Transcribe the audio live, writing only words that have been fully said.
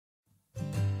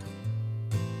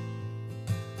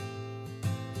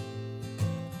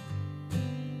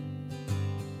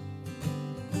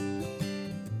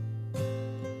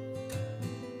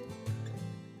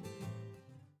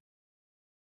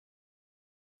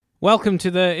Welcome to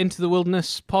the Into the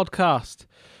Wilderness podcast.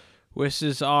 This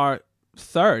is our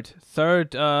third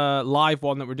live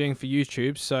one that we're doing for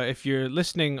YouTube. So if you're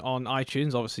listening on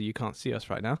iTunes, obviously you can't see us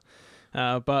right now.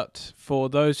 But for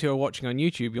those who are watching on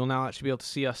YouTube, you'll now actually be able to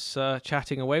see us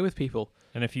chatting away with people.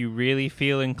 And if you really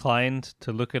feel inclined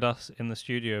to look at us in the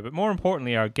studio, but more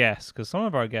importantly, our guests, because some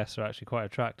of our guests are actually quite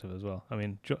attractive as well. I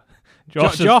mean,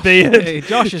 Josh's beard,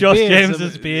 Josh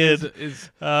James's beard.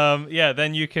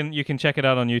 Then you can check it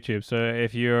out on YouTube. So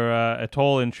if you're at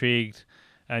all intrigued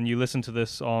and you listen to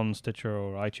this on Stitcher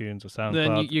or iTunes or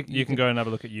SoundCloud, then you can go and have a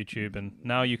look at YouTube, and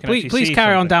now you can please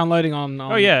carry on downloading on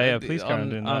please carry on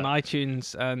doing that on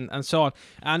iTunes and so on.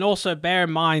 And also bear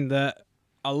in mind that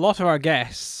a lot of our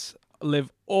guests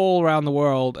live all around the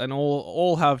world and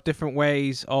all have different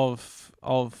ways of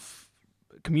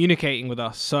communicating with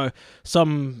us. So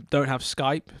some don't have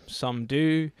Skype, some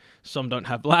do, some don't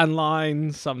have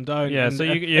landlines, some don't. Yeah, and, so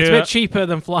it's a bit cheaper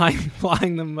than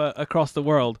flying them across the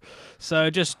world.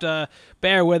 So just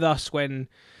bear with us when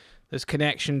there's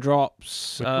connection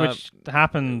drops, which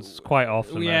happens quite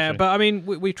often. Yeah, actually. but I mean,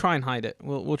 we try and hide it.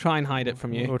 We'll try and hide it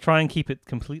from you. We'll try and keep it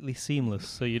completely seamless,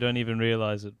 so you don't even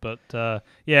realize it. But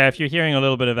if you're hearing a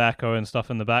little bit of echo and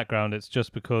stuff in the background, it's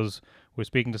just because we're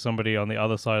speaking to somebody on the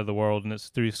other side of the world, and it's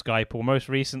through Skype, or most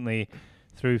recently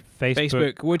through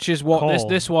Facebook, which is what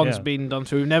this one's been done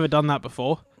through. We've never done that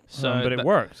before, but it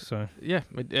worked. So yeah,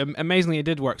 amazingly it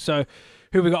did work. So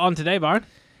who have we got on today, Byron?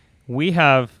 We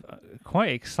have,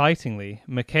 quite excitingly,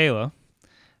 Michaela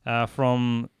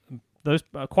from those.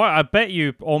 I bet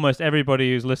you almost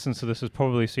everybody who's listens to this has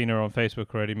probably seen her on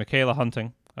Facebook already. Michaela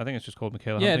Hunting. I think it's just called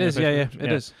Michaela Hunting. Yeah, it is.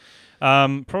 It is.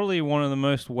 Probably one of the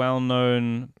most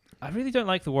well-known. I really don't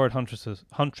like the word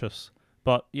huntress,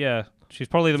 but yeah, she's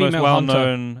probably the most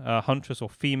well-known huntress or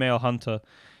female hunter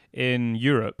in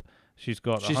Europe. She's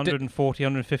got 140,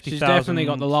 150,000. She's definitely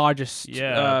got the largest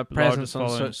presence largest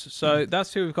on. So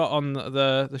that's who we've got on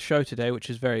the show today, which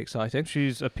is very exciting.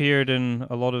 She's appeared in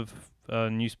a lot of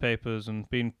newspapers and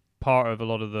been part of a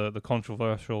lot of the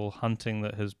controversial hunting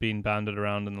that has been banded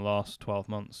around in the last 12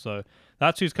 months. So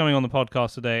that's who's coming on the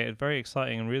podcast today. It's very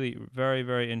exciting and really very,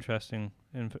 very interesting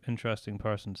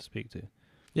person to speak to.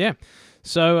 Yeah.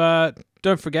 So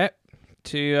don't forget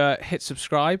to hit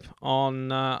subscribe on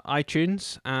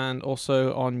iTunes and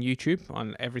also on YouTube,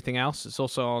 on everything else. It's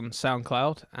also on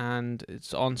SoundCloud and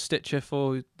it's on Stitcher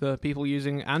for the people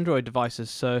using Android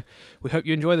devices. So we hope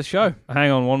you enjoy the show.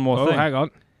 Hang on, one more thing. Hang on.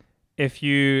 If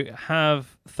you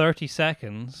have 30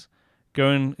 seconds, go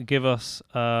and give us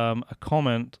a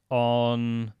comment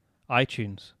on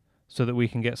iTunes so that we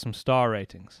can get some star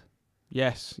ratings.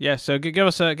 Yes. So give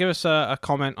us a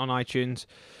comment on iTunes.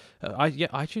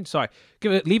 iTunes. Sorry.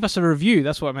 Leave us a review.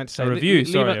 That's what I meant to say.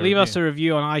 Leave us a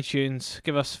review on iTunes.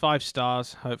 Give us 5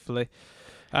 stars, hopefully,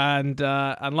 and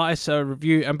let us a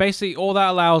review. And basically, all that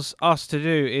allows us to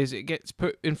do is it gets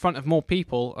put in front of more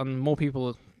people, and more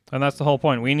people. And that's the whole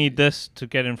point. We need this to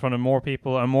get in front of more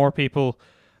people, and more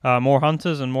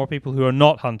hunters, and more people who are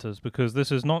not hunters. Because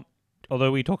this is not.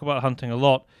 Although we talk about hunting a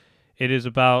lot, it is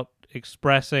about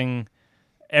expressing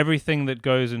everything that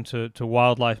goes into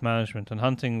wildlife management, and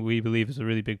hunting, we believe, is a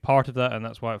really big part of that, and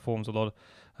that's why it forms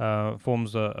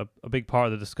a big part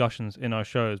of the discussions in our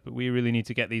shows. But we really need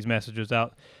to get these messages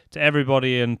out to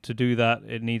everybody, and to do that,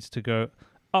 it needs to go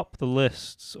up the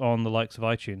lists on the likes of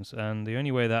iTunes, and the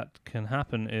only way that can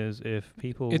happen is if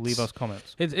people leave us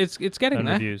comments. It's getting and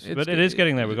there. Reviews. But it is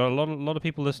getting there. We've got a lot of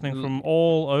people listening from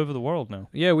all over the world now.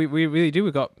 Yeah, we really do.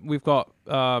 We've got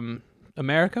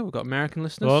America. We've got American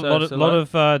listeners. A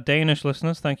lot of Danish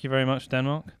listeners. Thank you very much,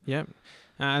 Denmark. Yeah,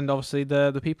 and obviously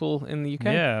the people in the UK.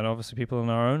 Yeah, and obviously people in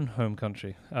our own home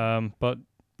country. But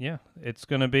yeah, it's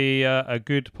going to be a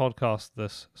good podcast.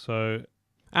 So.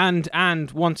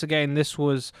 And once again, this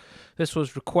was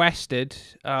requested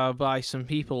by some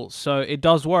people, so it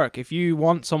does work. If you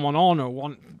want someone on or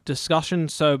want discussion,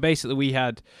 so basically we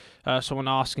had someone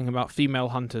asking about female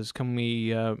hunters. Can we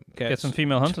get some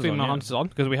female hunters on?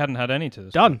 Because we hadn't had any to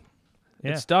this. Done.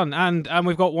 Yeah. It's done, and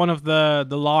we've got one of the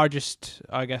largest,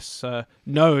 I guess,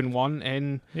 known one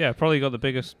in. Yeah, probably got the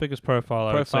biggest profile.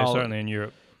 I would say, certainly in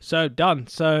Europe. So done.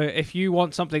 So if you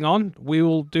want something on, we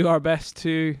will do our best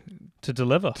to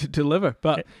deliver.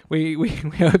 But we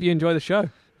hope you enjoy the show.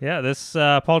 Yeah, this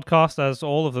podcast, as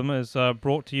all of them, is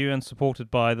brought to you and supported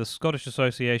by the Scottish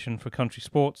Association for Country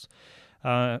Sports.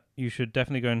 You should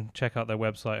definitely go and check out their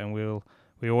website, and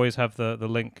we always have the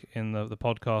link in the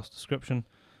podcast description.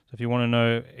 So if you want to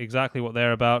know exactly what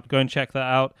they're about, go and check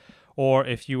that out. Or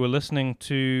if you were listening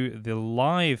to the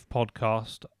live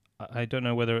podcast, I don't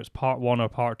know whether it's part 1 or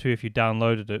part 2 if you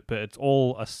downloaded it, but it's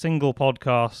all a single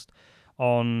podcast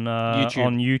on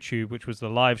YouTube, which was the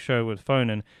live show with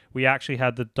Fonan. We actually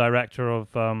had the director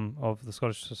of the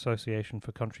Scottish Association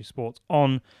for Country Sports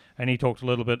on, and he talked a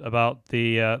little bit about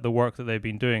the work that they've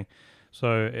been doing.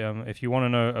 So if you want to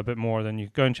know a bit more, then you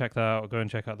go and check that out. Or go and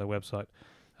check out their website,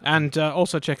 and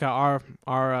also check out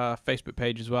our Facebook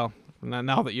page as well.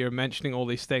 Now that you're mentioning all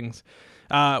these things,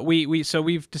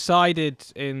 we've decided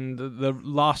in the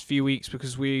last few weeks,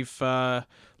 because we've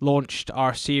launching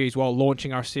our series.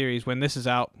 When this is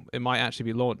out, it might actually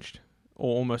be launched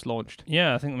or almost launched.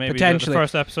 Yeah, I think maybe the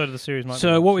first episode of the series might be.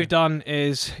 So what we've done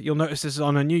is, you'll notice this is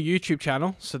on a new YouTube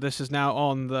channel. So this is now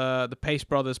on the Pace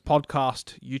Brothers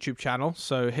podcast YouTube channel.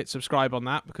 So hit subscribe on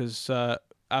that, because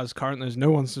as currently there's no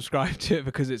one subscribed to it,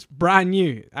 because it's brand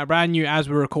new. As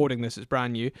we're recording this, it's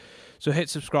brand new. So hit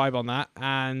subscribe on that.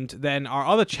 And then our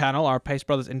other channel, our Pace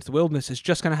Brothers Into the Wilderness, is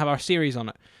just going to have our series on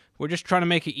it. We're just trying to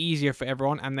make it easier for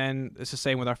everyone. And then it's the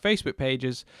same with our Facebook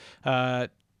pages.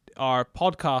 Our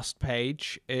podcast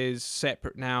page is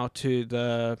separate now to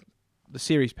the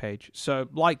series page. So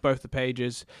like both the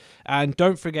pages. And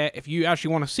don't forget, if you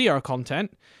actually want to see our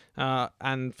content,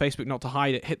 and Facebook not to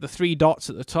hide it, hit the 3 dots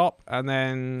at the top and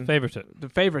then favorite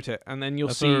it, and then you'll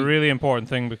That's see. a really important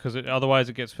thing, because otherwise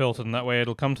it gets filtered, and that way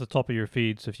it'll come to the top of your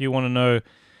feed. So if you want to know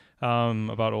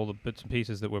about all the bits and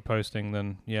pieces that we're posting,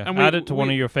 then add it to one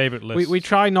of your favorite lists. We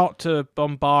try not to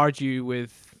bombard you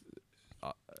with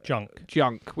junk.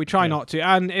 We try not to,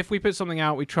 and if we put something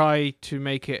out, we try to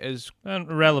make it as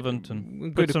relevant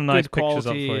and put some nice pictures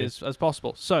up for you as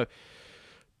possible. So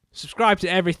subscribe to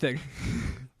everything.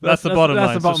 That's the bottom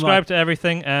line. Subscribe to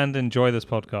everything and enjoy this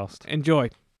podcast. Enjoy.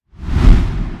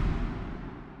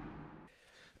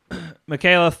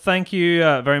 Michaela, thank you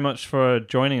very much for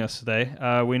joining us today.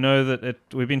 We know that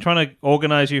we've been trying to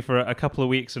organize you for a couple of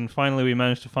weeks, and finally we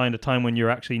managed to find a time when you're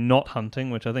actually not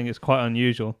hunting, which I think is quite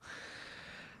unusual.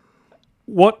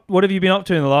 What have you been up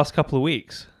to in the last couple of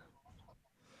weeks?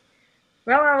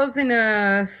 Well, I was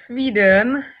in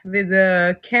Sweden with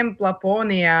Camp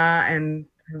Laponia, and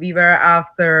we were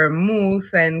after moose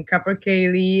and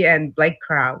capercaillie and black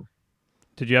crowes.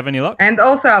 Did you have any luck? And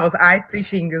also I was ice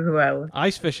fishing as well.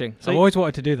 Ice fishing. I've always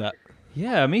wanted to do that.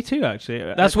 Yeah, me too, actually.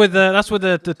 That's with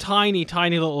the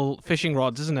tiny little fishing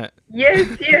rods, isn't it?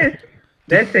 Yes.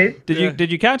 That's it.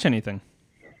 Did you catch anything?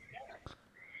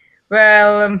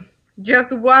 Well,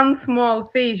 just one small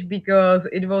fish, because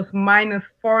it was minus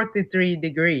 43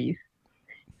 degrees.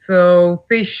 So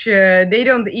fish, they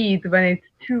don't eat when it's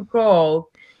too cold.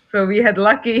 So we had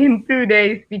lucky in 2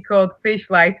 days we caught fish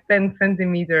like 10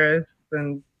 centimeters,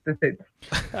 and that's it.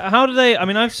 How do they? I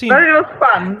mean, I've seen. But it was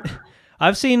fun.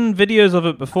 I've seen videos of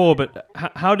it before, but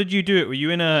how did you do it? Were you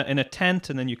in a tent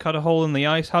and then you cut a hole in the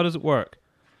ice? How does it work?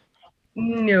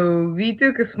 No, we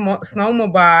took a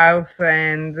snowmobile,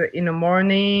 and in the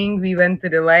morning we went to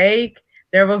the lake.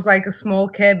 There was like a small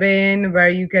cabin where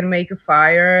you can make a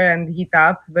fire and heat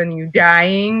up when you're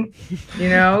dying,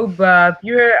 but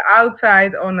you're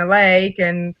outside on a lake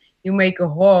and you make a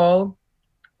hole.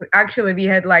 Actually, we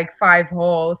had like 5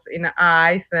 holes in the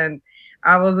ice, and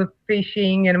I was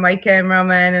fishing, and my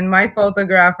cameraman and my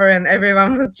photographer and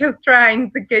everyone was just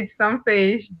trying to catch some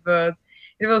fish, but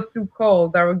it was too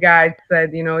cold. Our guide said,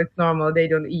 it's normal. They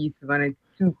don't eat when it's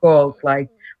too cold, like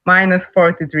minus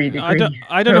 43 degrees.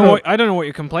 I don't know what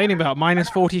you're complaining about. Minus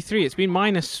 43. It's been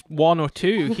minus 1 or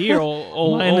 2 here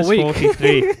all week.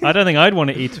 43. I don't think I'd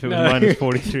want to eat if it was minus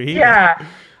 43. Yeah.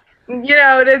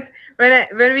 That's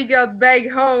when we got back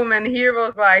home, and here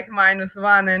was like minus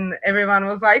 1, and everyone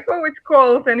was like, oh, it's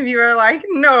cold, and we were like,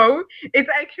 no, it's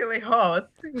actually hot.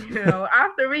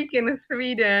 After a week in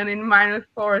Sweden in minus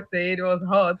 40, it was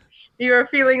hot. We were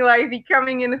feeling like we're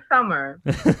coming in the summer.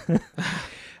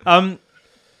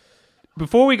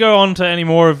 Before we go on to any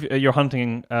more of your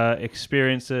hunting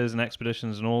experiences and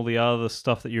expeditions and all the other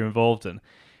stuff that you're involved in,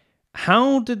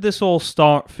 how did this all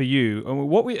start for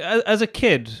you? As a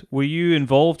kid, were you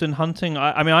involved in hunting?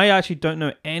 I mean, I actually don't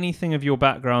know anything of your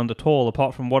background at all,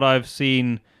 apart from what I've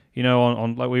seen,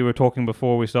 on like we were talking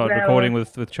before we started recording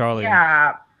with Charlie.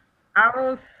 Yeah, I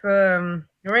was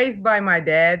raised by my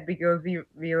dad, because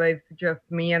we lived just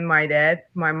me and my dad.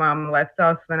 My mom left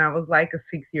us when I was like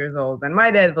 6 years old, and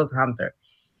my dad was a hunter.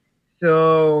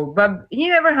 So, but he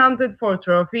never hunted for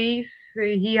trophies.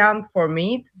 He hunted for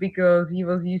meat, because he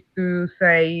was used to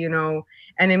say,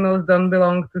 animals don't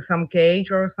belong to some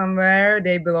cage or somewhere.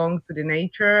 They belong to the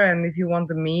nature, and if you want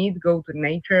the meat, go to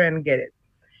nature and get it.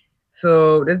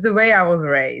 So that's the way I was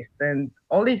raised. And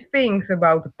all these things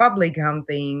about the public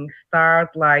hunting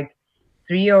start like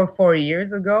 3 or 4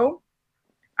 years ago.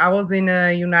 I was in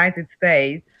the United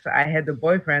States. I had a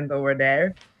boyfriend over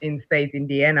there in state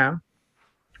Indiana.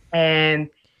 And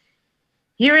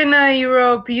here in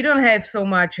Europe, you don't have so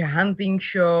much hunting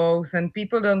shows, and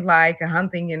people don't like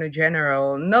hunting in a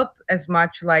general. Not as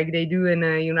much like they do in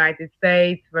the United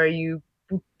States, where you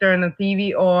turn a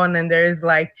TV on and there's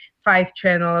like 5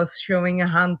 channels showing a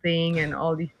hunting and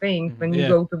all these things. When you Yeah.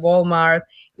 go to Walmart,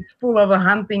 it's full of a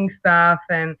hunting stuff,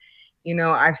 and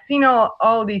I've seen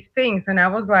all these things, and I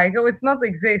was like, oh, it's not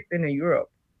exist in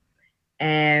Europe.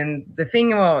 And the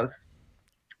thing was,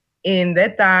 in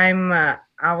that time,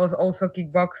 I was also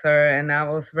kickboxer, and I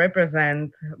was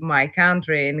represent my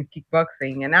country in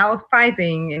kickboxing, and I was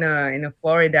fighting in a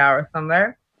Florida or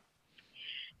somewhere.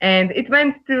 And it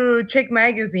went to Czech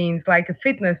magazines, like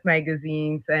fitness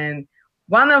magazines, and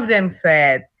one of them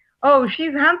said, "Oh,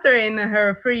 she's hunter in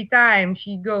her free time.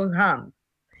 She goes hunt."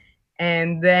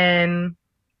 And then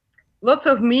lots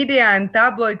of media and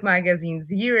tabloid magazines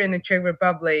here in the Czech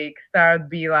Republic start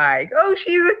be like, "Oh,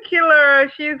 she's a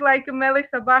killer. She's like a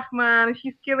Melissa Bachmann.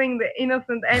 She's killing the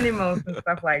innocent animals," and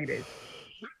stuff like this.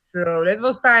 So that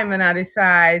was time when I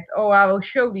decided, oh, I will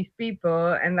show these people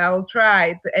and I will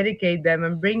try to educate them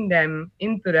and bring them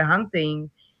into the hunting,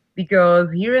 because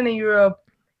here in Europe,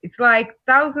 it's like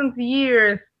thousands of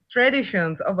years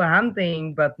traditions of a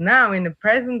hunting, but now in the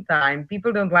present time,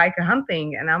 people don't like a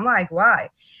hunting, and I'm like, why?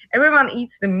 Everyone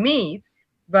eats the meat,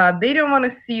 but they don't want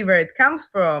to see where it comes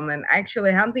from, and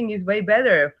actually hunting is way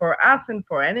better for us and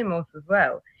for animals as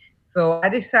well. So I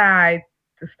decided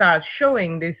to start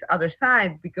showing this other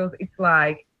side, because it's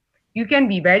like you can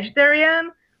be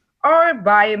vegetarian or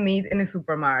buy a meat in a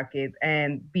supermarket,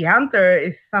 and be hunter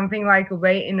is something like a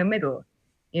way in the middle.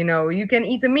 You can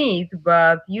eat the meat,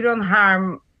 but you don't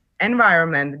harm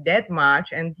environment that much,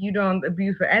 and you don't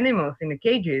abuse the animals in the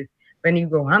cages when you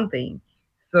go hunting.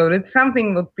 So that's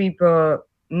something that people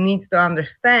needs to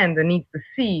understand and needs to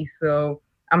see. So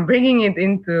I'm bringing it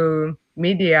into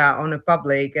media on the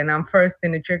public, and I'm first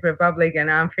in the Czech Republic,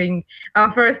 and I'm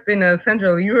first in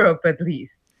Central Europe at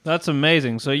least. That's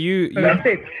amazing. So that's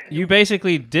it. You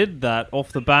basically did that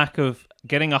off the back of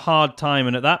getting a hard time,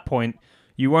 and at that point,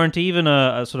 you weren't even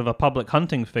a sort of a public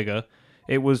hunting figure.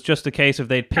 It was just a case of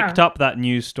they'd picked up that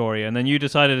news story, and then you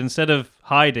decided, instead of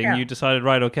hiding, you decided,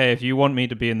 right, okay, if you want me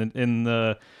to be in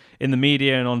the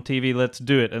media and on TV, let's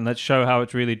do it, and let's show how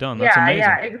it's really done. That's amazing.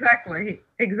 Yeah,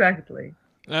 exactly.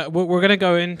 We're going to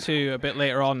go into a bit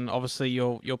later on, obviously,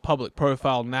 your public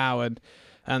profile now and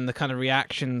the kind of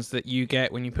reactions that you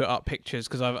get when you put up pictures,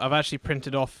 because I've actually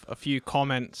printed off a few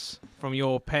comments from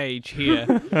your page here.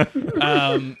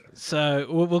 So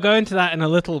we'll go into that in a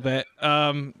little bit.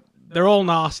 They're all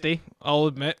nasty, I'll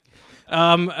admit.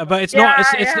 But it's not.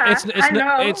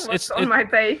 It's on my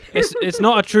page. it's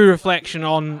not a true reflection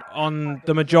on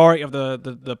the majority of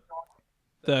the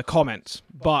comments.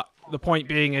 But the point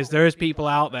being is, there is people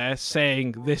out there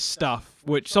saying this stuff,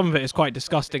 which some of it is quite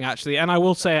disgusting, actually. And I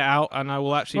will say it out, and I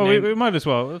will actually. Well, we might as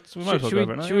well. We might as well go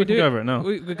over it now. Should we go over it now?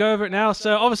 We go over it now.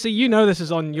 So obviously, this is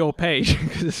on your page,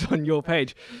 because it's on your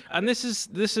page, and this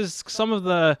is some of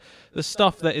the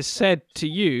stuff that is said to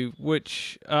you,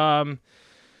 which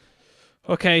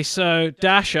okay, so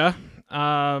Dasha,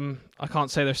 I can't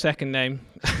say their second name.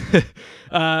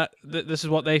 This is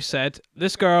what they've said.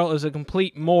 This girl is a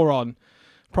complete moron.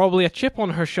 Probably a chip on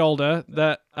her shoulder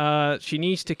that she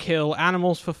needs to kill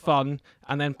animals for fun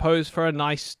and then pose for a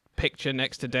nice picture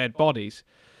next to dead bodies.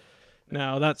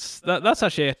 Now that's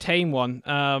actually a tame one,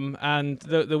 and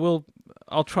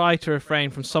I'll try to refrain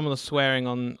from some of the swearing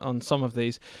on some of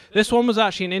these. This one was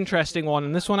actually an interesting one,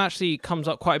 and this one actually comes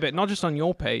up quite a bit, not just on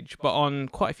your page, but on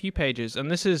quite a few pages. And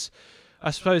this is, I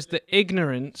suppose, the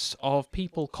ignorance of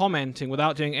people commenting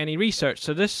without doing any research.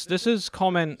 So this is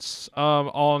comments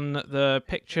on the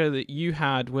picture that you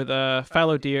had with a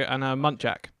fallow deer and a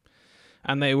muntjac,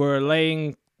 and they were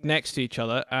laying next to each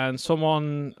other, and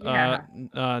someone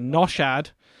Noshad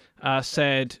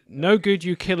said, "No good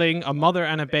you killing a mother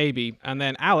and a baby." And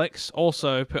then Alex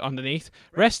also put underneath,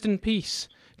 "Rest in peace,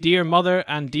 dear mother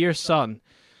and dear son."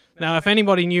 Now, if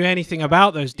anybody knew anything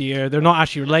about those deer, they're not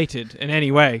actually related in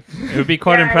any way. It would be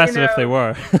quite impressive if they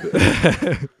were.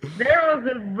 There was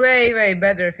a way, way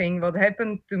better thing what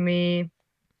happened to me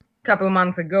a couple of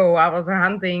months ago. I was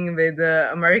hunting with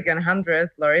the American huntress,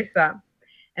 Larissa,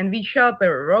 and we shot a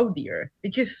roe deer,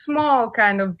 which is small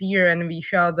kind of deer, and we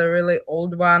shot a really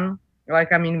old one.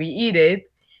 We eat it,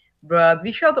 but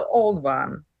we shot the old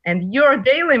one. And your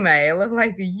Daily Mail is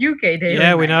like the UK Daily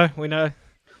Mail. Yeah, we know.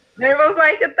 There was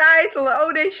like a title,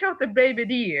 "Oh, they shot a baby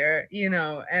deer,"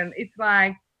 and it's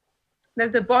like,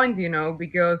 that's the point,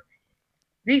 because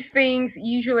these things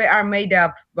usually are made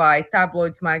up by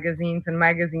tabloids magazines and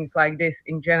magazines like this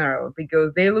in general,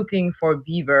 because they're looking for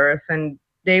viewers, and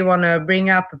they want to bring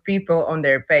up people on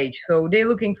their page. So they're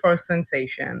looking for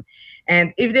sensation.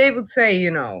 And if they would say,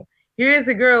 here is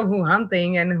a girl who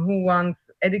hunting and who wants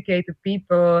educated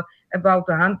people about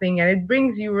the hunting, and it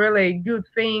brings you really good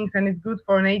things and it's good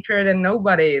for nature, then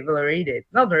nobody will read it.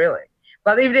 Not really.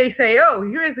 But if they say, oh,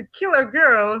 here is a killer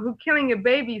girl who killing a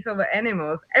babies of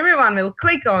animals, everyone will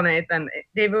click on it and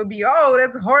they will be, oh,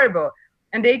 that's horrible.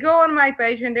 And they go on my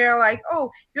page and they're like,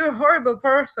 oh, you're a horrible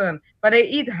person. But they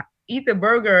eat a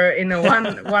burger in a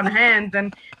one hand,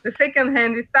 and the second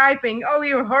hand is typing, oh,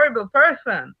 you're a horrible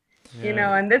person.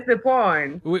 Yeah. And that's the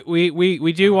point.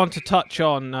 We do want to touch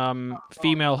on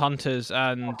female hunters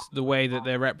and the way that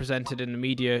they're represented in the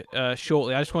media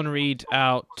shortly. I just want to read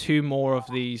out two more of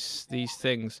these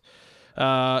things.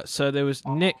 So there was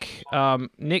Nick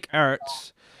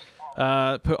Ertz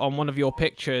put on one of your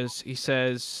pictures. He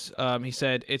said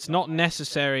it's not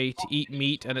necessary to eat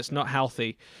meat and it's not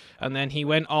healthy. And then he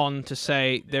went on to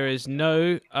say there is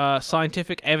no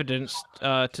scientific evidence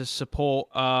to support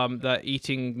that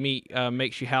eating meat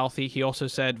makes you healthy. He also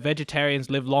said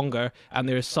vegetarians live longer, and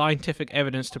there is scientific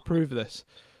evidence to prove this.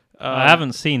 I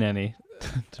haven't seen any.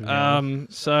 So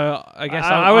I guess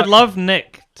I would love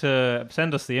Nick to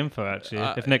send us the info, actually,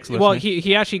 if Nick's listening. Well,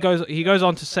 he actually goes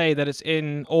on to say that it's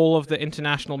in all of the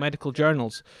international medical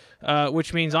journals,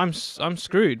 which means I'm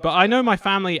screwed. But I know my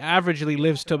family averagely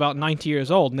lives to about 90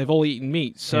 years old, and they've all eaten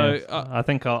meat. So yes, I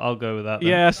think I'll go with that. Then.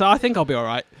 Yeah, so I think I'll be all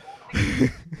right.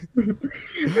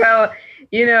 Well,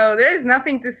 there's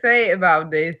nothing to say about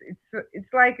this.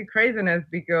 It's like a craziness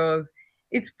because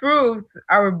it's proved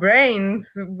our brains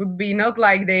would be not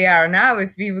like they are now if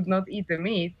we would not eat the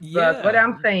meat. Yeah. But what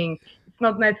I'm saying, it's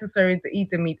not necessary to eat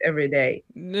the meat every day.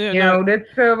 Yeah, that's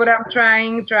what I'm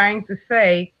trying to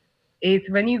say. It's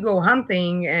when you go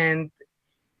hunting, and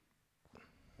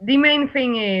the main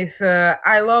thing is,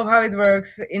 I love how it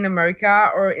works in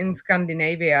America or in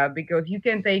Scandinavia, because you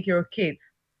can take your kids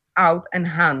out and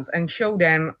hunt and show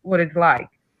them what it's like.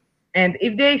 And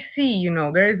if they see,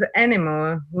 there is an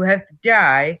animal who has to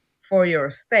die for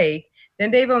your steak,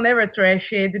 then they will never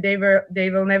trash it. They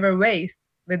will never waste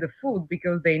with the food,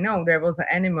 because they know there was an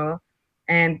animal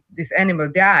and this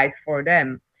animal died for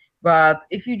them. But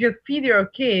if you just feed your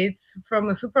kids from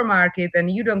a supermarket and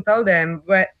you don't tell them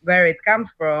where it comes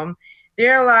from,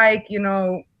 they're like,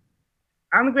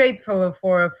 ungrateful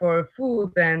for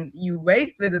food, and you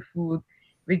waste with the food,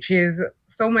 which is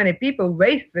so many people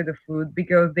waste with the food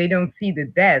because they don't see the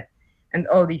death and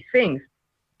all these things.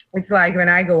 It's like when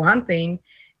I go hunting,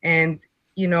 and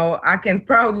I can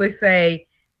proudly say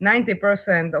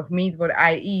 90% of meat what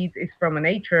I eat is from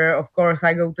nature. Of course,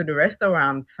 I go to the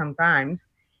restaurant sometimes,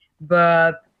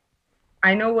 but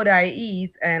I know what I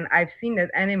eat, and I've seen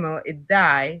that animal, it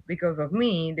die because of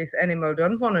me. This animal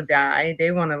don't want to die.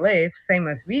 They want to live, same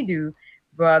as we do.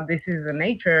 But this is the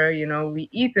nature, we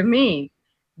eat the meat.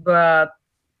 But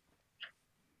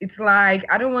it's like,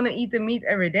 I don't want to eat the meat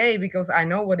every day because I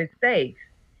know what it takes.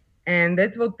 And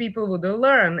that's what people will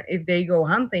learn if they go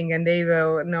hunting, and they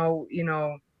will know,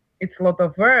 it's a lot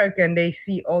of work, and they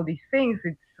see all these things.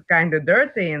 It's kind of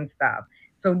dirty and stuff.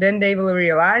 So then they will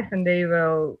realize, and they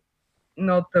will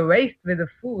not waste with the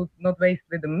food, not waste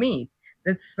with the meat.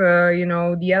 That's,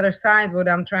 the other side, what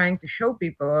I'm trying to show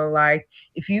people. Like,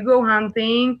 if you go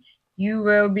hunting, you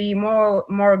will be more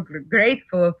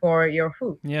grateful for your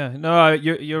food. Yeah, no,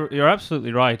 you're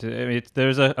absolutely right. I mean,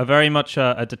 there's a very much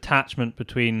a detachment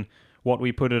between what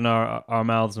we put in our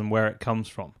mouths and where it comes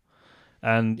from.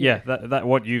 And yeah, that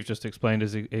what you've just explained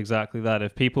is exactly that.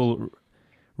 If people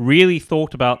really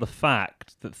thought about the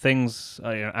fact that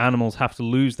animals have to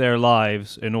lose their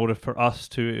lives in order for us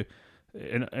to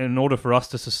in order for us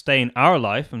to sustain our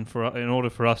life, and in order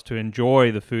for us to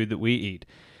enjoy the food that we eat,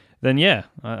 then yeah,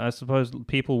 I suppose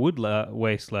people would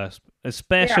waste less,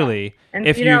 especially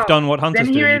if you've done what hunters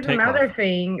do. Then here's another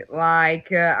thing,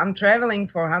 like I'm traveling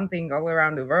for hunting all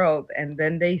around the world, and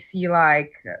then they see,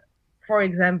 like, for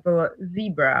example,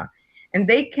 zebra, and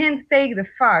they can't take the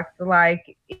fact,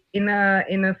 like in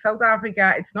a South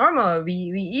Africa, it's normal, we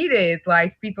eat it,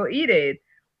 like people eat it.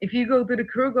 If you go to the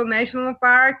Kruger National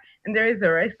Park and there is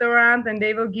a restaurant and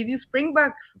they will give you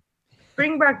springbok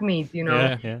meat,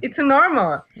 It's a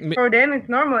normal. For them, it's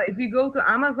normal. If you go to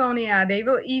Amazonia, they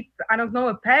will eat, I don't know,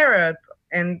 a parrot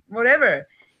and whatever,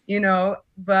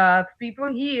 But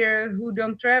people here who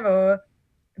don't travel,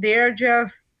 they're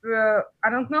just, I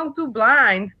don't know, too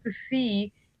blind to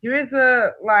see. Here is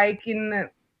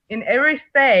in every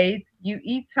state, you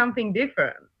eat something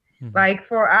different. Mm-hmm. Like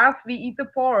for us, we eat the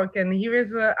pork, and here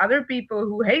is other people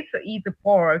who hate to eat the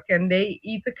pork, and they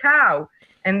eat the cow.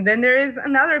 And then there is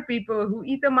another people who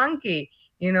eat a monkey.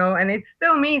 and it's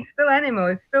still meat, still animal,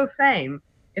 it's still same.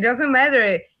 It doesn't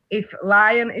matter if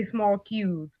lion is more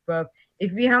cute, but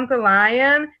if we hunt a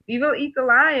lion, we will eat the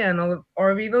lion,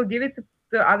 or we will give it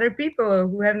to other people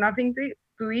who have nothing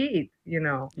to eat.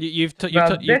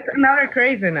 That's another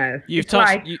craziness. It's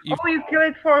like, oh, you kill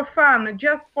it for fun,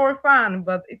 just for fun,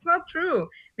 but it's not true.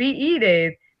 We eat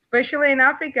it, especially in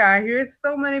Africa. Here's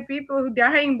so many people who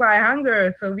dying by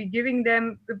hunger, so we're giving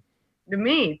them the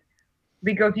meat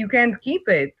because you can't keep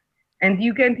it and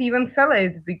you can't even sell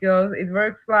it because it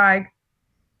works like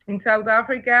in South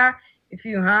Africa. If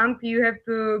you hunt, you have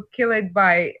to kill it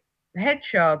by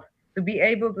headshot to be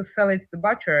able to sell it to the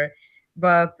butcher.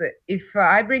 But if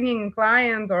I bring in a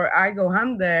client or I go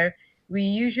hunt there, we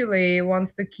usually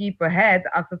want to keep a head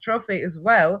as a trophy as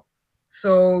well.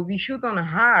 So we shoot on a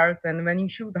heart, and when you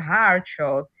shoot a heart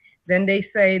shot, then they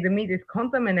say the meat is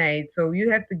contaminated, so you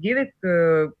have to give it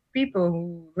to people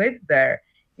who live there,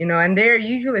 and they're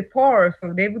usually poor,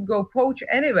 so they would go poach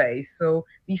anyway. So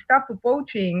we stop the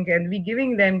poaching and we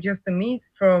giving them just the meat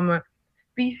from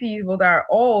species that are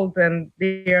old and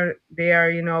they are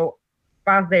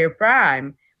past their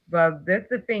prime. But that's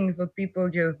the things that people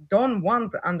just don't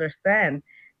want to understand.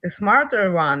 The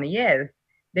smarter one, yes,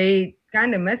 they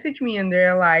kind of message me and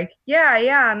they're like,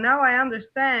 yeah, now I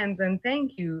understand and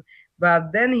thank you.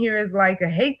 But then here is like a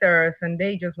haters and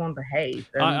they just want to hate,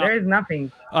 and there is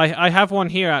nothing. I have one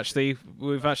here actually.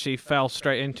 We've actually fell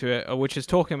straight into it, which is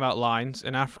talking about lions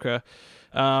in Africa.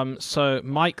 So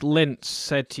Mike Lintz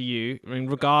said to you in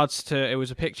regards to, it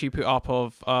was a picture you put up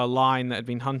of a lion that had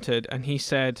been hunted, and he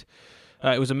said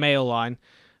it was a male lion.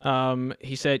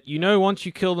 He said, once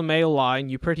you kill the male lion,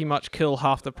 you pretty much kill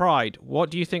half the pride.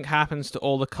 What do you think happens to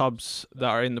all the cubs that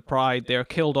are in the pride? They are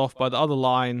killed off by the other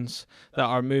lions that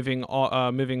are moving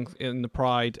in the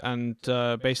pride, and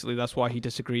basically that's why he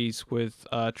disagrees with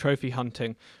trophy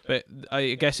hunting. But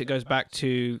I guess it goes back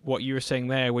to what you were saying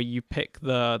there, where you pick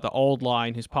the old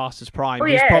lion who's past his prime,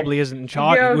 who probably isn't in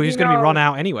charge, who's going to be run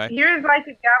out anyway. Here's like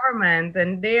a government,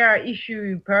 and they are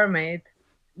issuing permits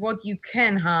what you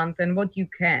can hunt and what you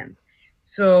can't.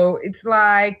 So it's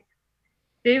like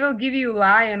they will give you a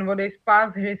lion what is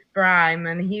past his prime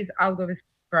and he's out of his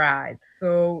pride.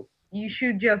 So you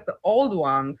shoot just the old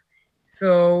ones.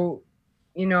 So,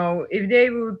 if they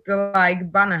would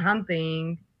like ban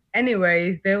hunting,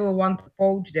 anyways, they will want to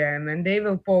poach them and they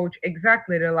will poach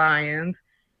exactly the lions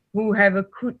who have a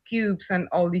cubes and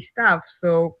all this stuff.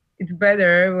 So it's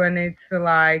better when it's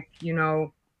like,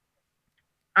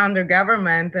 under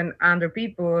government and under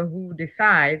people who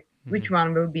decide which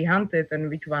one will be hunted and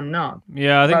which one not.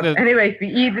 Yeah, I think but anyways, we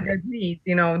eat that meat,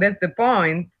 that's the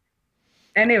point.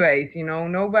 Anyways,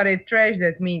 nobody trash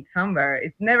that meat somewhere.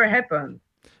 It never happened.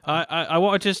 I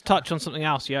want to just touch on something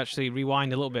else. You actually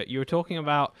rewind a little bit. You were talking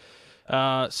about,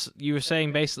 you were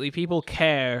saying basically people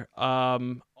care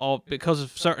because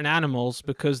of certain animals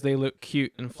because they look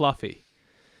cute and fluffy.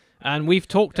 And we've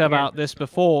talked about this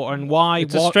before, and why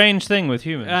it's a strange thing with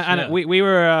humans. And we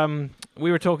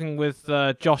were talking with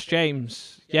Josh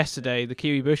James yesterday, the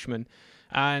Kiwi Bushman,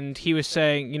 and he was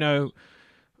saying,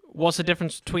 what's the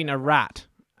difference between a rat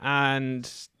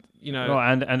and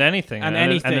and anything and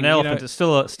anything, and an elephant is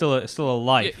still a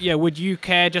life. Yeah, would you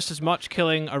care just as much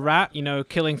killing a rat,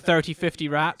 killing 30, 50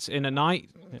 rats in a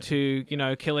night, to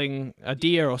killing a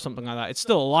deer or something like that? It's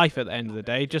still a life at the end of the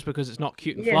day, just because it's not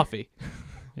cute and fluffy.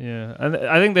 Yeah, and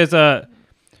I think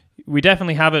we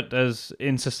definitely have it as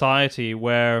in society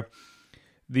where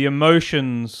the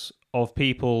emotions of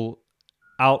people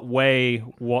outweigh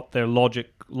what their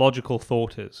logical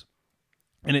thought is.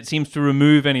 And it seems to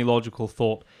remove any logical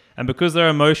thought. And because their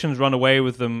emotions run away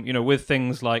with them, with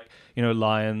things like,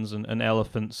 lions and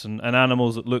elephants and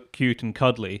animals that look cute and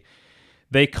cuddly,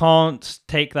 they can't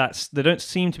take that, they don't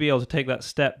seem to be able to take that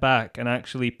step back and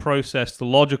actually process the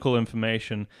logical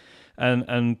information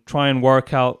and try and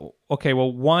work out, okay,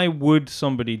 well, why would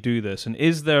somebody do this? And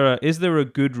is there a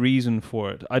good reason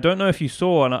for it? I don't know if you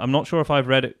saw, and I'm not sure if I've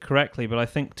read it correctly, but I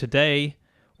think today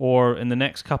or in the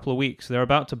next couple of weeks, they're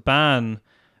about to ban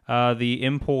the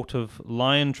import of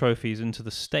lion trophies into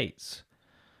the States.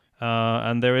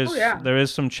 And there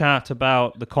is some chat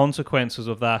about the consequences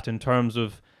of that in terms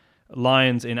of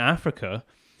lions in Africa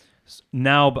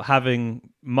now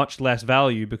having much less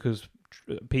value because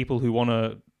people who want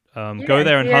to go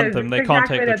there and hunt them, they can't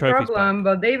take the trophies back.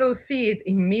 But they will see it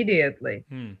immediately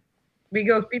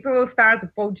because people will start to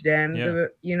poach them.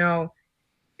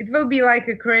 It will be like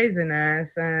a craziness,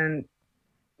 and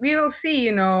we will see.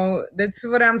 That's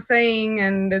what I'm saying,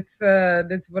 and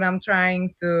that's what I'm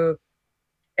trying to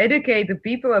educate the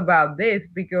people about this,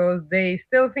 because they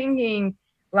still thinking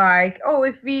like, oh,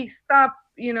 if we stop,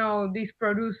 these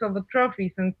produce of the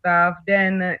trophies and stuff,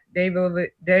 then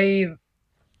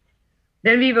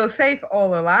then we will save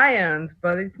all the lions.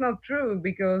 But it's not true,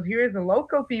 because here is the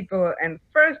local people, and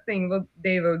first thing what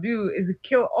they will do is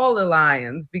kill all the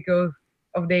lions because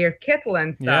of their cattle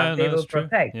and stuff they will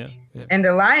protect. Yeah. And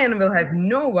the lion will have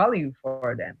no value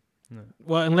for them. No.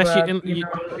 Well, unless But,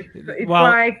 it's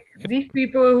like these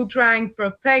people who try and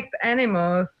protect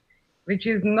animals, which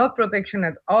is not protection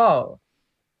at all.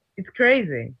 It's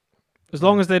crazy. As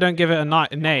long as they don't give it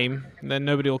a name, then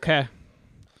nobody will care.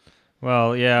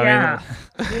 Well, yeah. Yeah.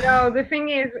 I mean, The thing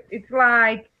is, it's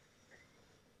like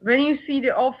when you see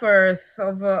the offers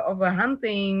of a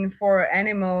hunting for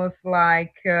animals,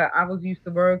 like I was used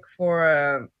to work for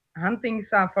a hunting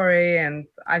safari, and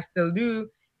I still do.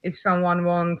 If someone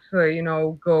wants,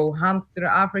 go hunt to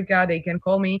Africa, they can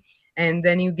call me, and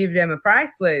then you give them a price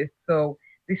list. So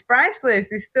this price list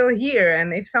is still here,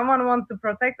 and if someone wants to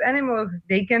protect animals,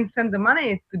 they can send the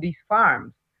money to these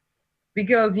farms,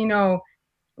 because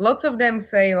lots of them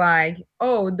say like,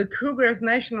 oh, the Kruger's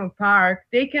National Park,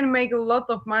 they can make a lot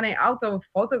of money out of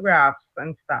photographs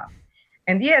and stuff.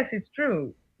 And yes, it's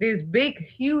true. These big,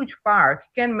 huge parks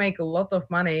can make a lot of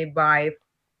money by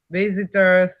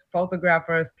visitors,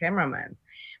 photographers, cameramen.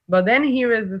 But then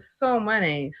here is so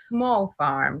many small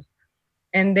farms,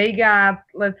 and they got,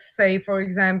 let's say, for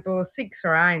example, 6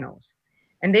 rhinos,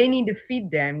 and they need to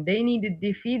feed them. They need to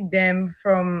defeat them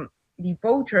from the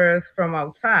poachers from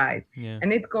outside, yeah.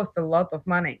 and it costs a lot of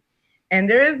money. And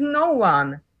there is no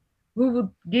one who would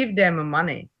give them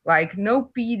money. Like no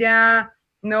PETA,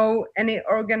 no any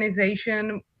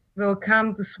organization will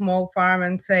come to small farm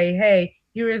and say, hey,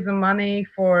 here is the money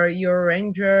for your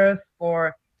rangers,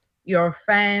 for your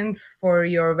fence, for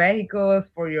your vehicles,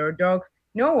 for your dogs.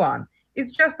 No one.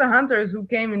 It's just the hunters who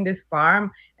came in this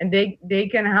farm, and they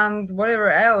can hunt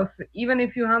whatever else. Even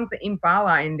if you hunt the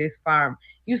impala in this farm,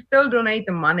 you still donate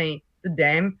the money to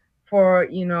them for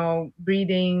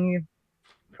breeding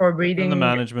the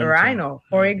management rhino,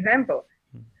 for example.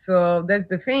 So that's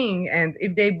the thing. And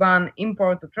if they ban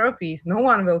imported trophies, no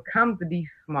one will come to these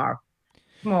small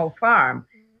farm.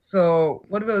 So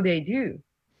what will they do?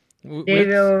 They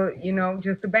will,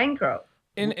 just bankrupt.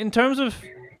 In terms of,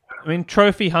 I mean,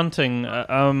 trophy hunting,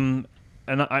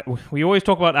 we always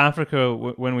talk about Africa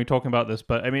when we're talking about this,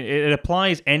 but I mean, it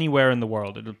applies anywhere in the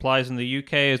world. It applies in the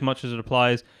UK as much as it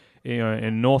applies,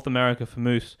 in North America for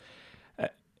moose.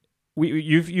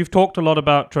 You've talked a lot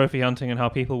about trophy hunting and how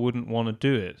people wouldn't want to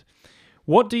do it.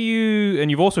 What do you,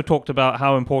 and you've also talked about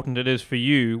how important it is for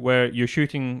you, where you're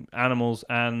shooting animals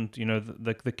and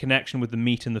the connection with the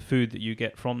meat and the food that you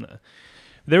get from there.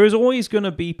 There is always going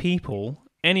to be people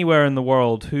anywhere in the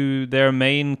world who their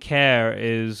main care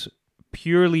is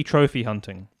purely trophy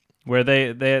hunting, where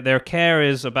their care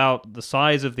is about the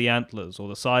size of the antlers or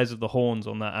the size of the horns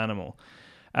on that animal,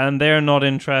 and they're not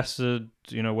interested,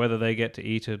 whether they get to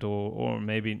eat it or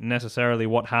maybe necessarily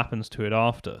what happens to it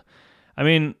after. I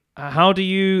mean, do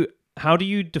you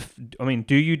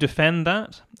defend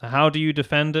that? How do you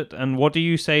defend it, and what do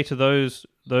you say to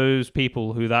those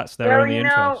people who that's their only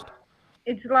interest?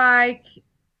 It's like,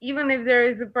 even if there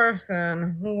is a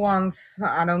person who wants,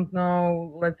 I don't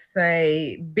know, let's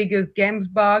say biggest games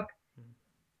buck,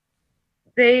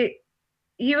 he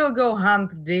will go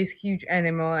hunt this huge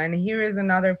animal, and here is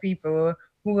another people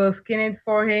who will skin it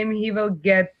for him. He will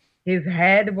get his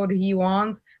head, what he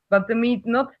wants, but the meat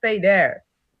not stay there.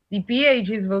 The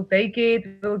PHs will take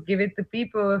it, will give it to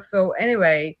people. So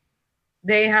anyway,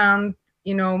 they hunt,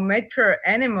 mature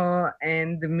animal,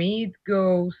 and the meat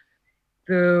goes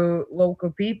to local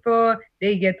people.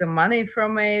 They get the money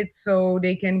from it, so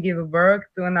they can give work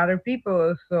to another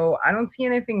people. So I don't see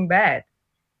anything bad.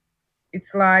 It's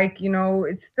like,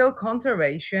 it's still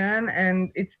conservation,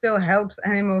 and it still helps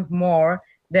animals more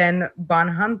than ban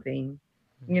hunting.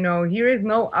 Here is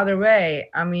no other way.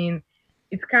 I mean,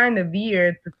 it's kind of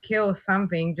weird to kill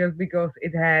something just because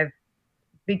it has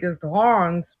biggest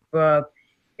horns, but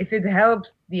if it helps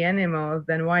the animals,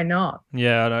 then why not?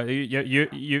 Yeah, no,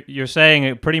 you're saying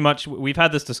it pretty much. We've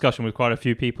had this discussion with quite a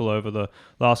few people over the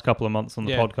last couple of months on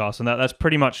the podcast, and that's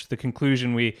pretty much the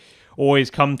conclusion we always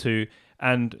come to,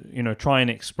 and try and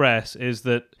express is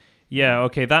that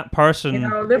okay, that person.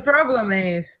 The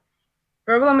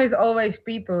problem is always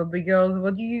people, because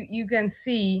what you can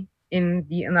see in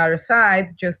the another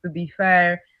side, just to be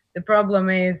fair, the problem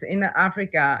is in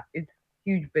Africa, it's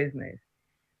huge business.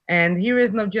 And here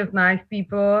is not just nice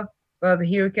people, but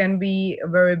here can be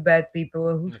very bad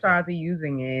people who started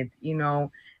using it,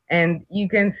 And you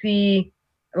can see,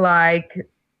 like,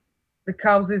 the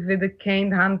causes with the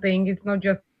cane hunting. It's not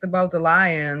just about the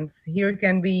lions. Here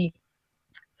can be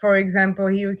for example,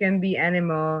 here can be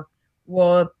animal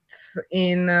what's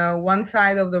in one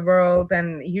side of the world,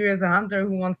 and here is a hunter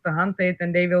who wants to hunt it,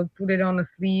 and they will put it on a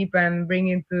sleep and bring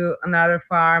it to another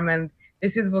farm, and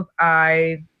this is what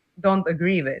I don't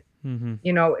agree with. Mm-hmm.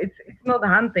 It's not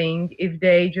hunting if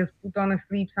they just put on a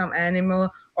sleep some animal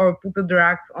or put the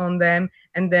drugs on them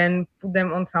and then put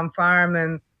them on some farm,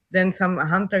 and then some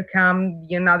hunter come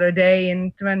another day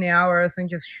in 20 hours and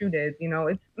just shoot it.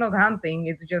 It's not hunting,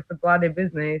 it's just a bloody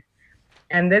business.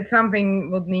 And that's something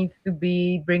what needs to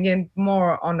be bringing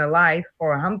more on the light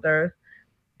for hunters,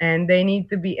 and they need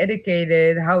to be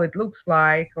educated how it looks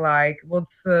like what's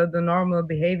the normal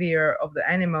behavior of the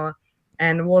animal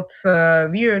and what's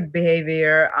weird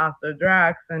behavior after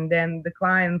drugs, and then the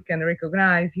client can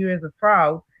recognize here is a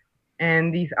fraud,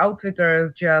 and these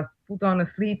outfitters just put on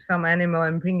a sleep some animal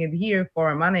and bring it here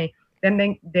for money.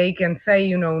 Then they can say,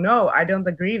 no, I don't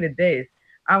agree with this.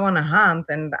 I want to hunt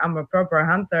and I'm a proper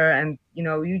hunter, and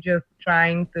you just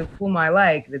trying to pull my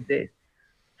leg with this.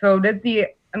 So that's the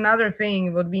another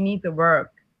thing what we need to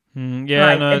work.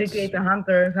 Educate the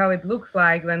hunters how it looks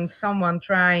like when someone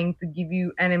trying to give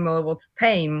you animal what's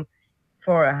tame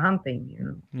for a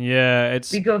hunting. Yeah,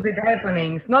 it's because it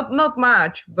happening. It's not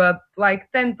much, but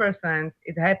like 10%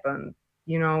 it happens.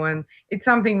 And it's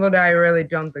something what I really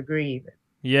don't agree with.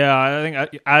 Yeah, I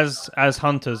think as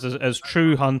hunters, as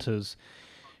true hunters,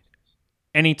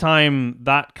 anytime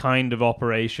that kind of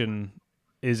operation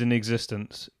is in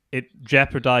existence, it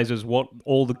jeopardizes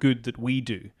all the good that we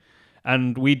do.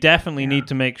 And we definitely need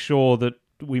to make sure that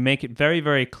we make it very,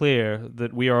 very clear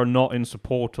that we are not in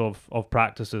support of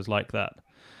practices like that.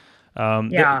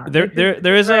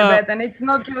 There is a, and it's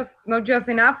not just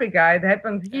in Africa. It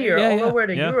happens here all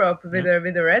over Europe with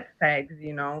the red tags,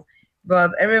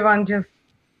 But everyone just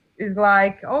is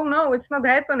like, oh no, it's not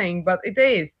happening, but it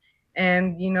is.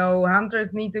 And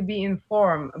hunters need to be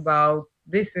informed about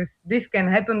this can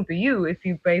happen to you if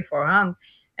you pay for hunt,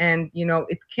 and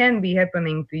it can be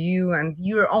happening to you, and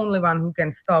you're only one who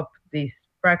can stop these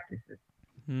practices.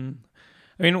 I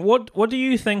mean, what do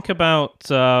you think about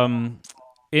in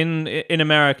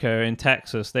America, in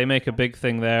Texas? They make a big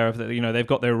thing there of that. They've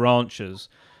got their ranches,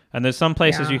 and there's some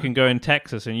places you can go in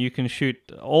Texas and you can shoot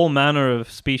all manner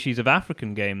of species of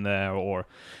African game there, or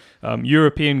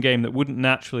European game that wouldn't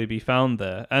naturally be found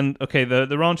there. And okay,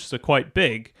 the ranches are quite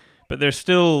big, but they're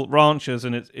still ranches,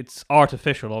 and it's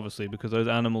artificial, obviously, because those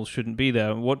animals shouldn't be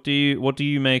there. What do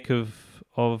you make of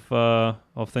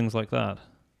things like that?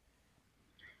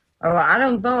 Oh, I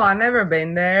don't know. I've never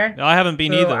been there. I haven't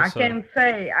been either. I can't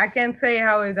say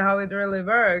how it really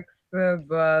works,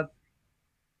 but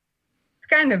it's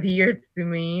kind of weird to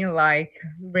me. Like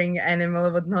bring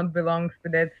animal that not belongs to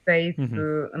that state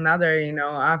to another.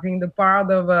 I think the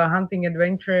part of a hunting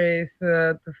adventure is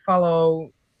to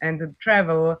follow and to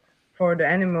travel for the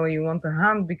animal you want to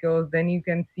hunt, because then you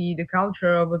can see the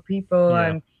culture of the people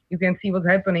and you can see what's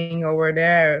happening over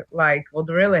there, like what's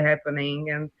really happening,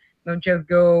 and not just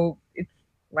go. It's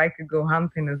like to go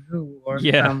hunt in a zoo or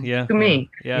something. To me,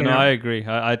 I agree.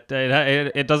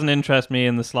 It doesn't interest me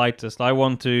in the slightest. I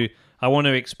want to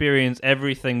experience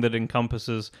everything that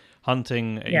encompasses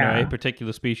hunting, a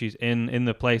particular species in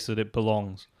the place that it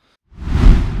belongs.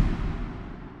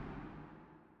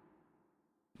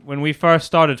 When we first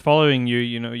started following you,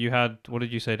 you had, what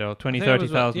did you say, Daryl? 20,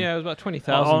 30,000? Yeah, it was about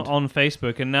 20,000. On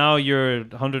Facebook, and now you're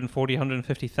 140,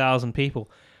 150,000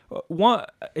 people.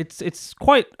 It's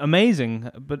quite amazing,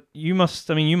 but you must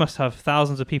have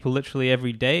thousands of people literally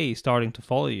every day starting to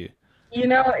follow you.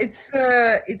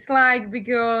 It's like,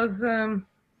 because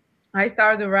I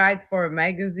started to write for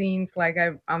magazines, like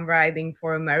I'm writing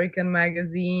for American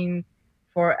magazine,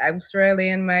 for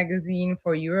Australian magazine,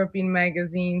 for European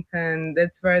magazines, and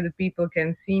that's where the people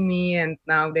can see me, and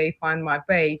now they find my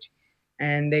page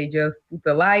and they just put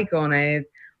a like on it.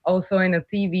 Also in a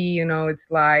TV, it's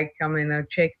like I'm in a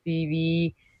Czech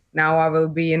TV. Now I will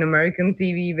be in American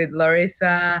TV with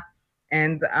Larissa,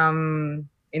 and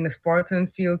in the sports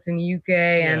and fields in UK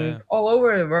and all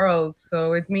over the world.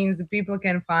 So it means the people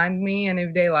can find me, and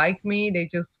if they like me, they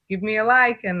just give me a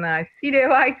like, and I see they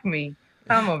like me.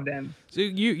 Some of them. So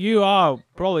you are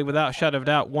probably, without a shadow of a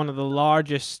doubt, one of the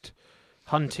largest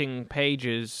hunting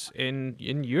pages in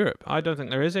Europe. I don't think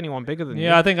there is anyone bigger than you.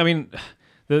 Yeah,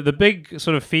 the big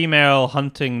sort of female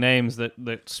hunting names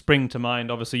that spring to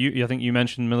mind, obviously, I think you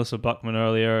mentioned Melissa Buckman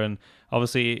earlier, and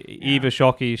obviously Eva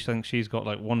Shockey, I think she's got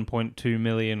like 1.2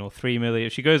 million or 3 million.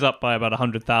 She goes up by about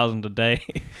 100,000 a day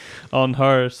on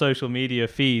her social media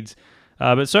feeds.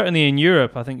 But certainly in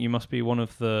Europe, I think you must be one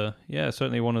of the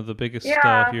biggest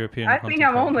European. I think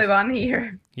I'm only one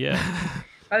here. Yeah.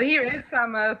 But here is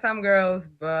some girls,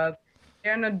 but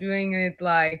they're not doing it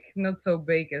like not so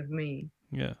big as me.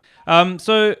 Yeah.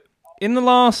 So in the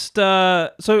last,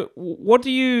 how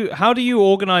do you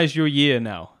organize your year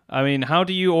now? I mean, how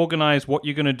do you organize what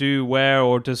you're going to do where,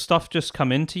 or does stuff just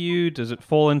come into you? Does it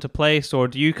fall into place, or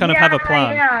do you kind of have a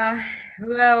plan? Yeah.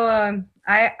 Well,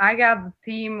 I got the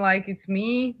team like it's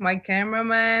me, my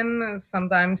cameraman,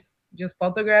 sometimes just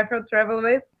photographer travel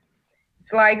with.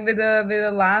 It's like with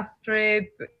the last trip,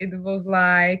 it was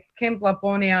like Camp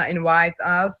Laponia invites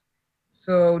us,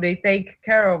 so they take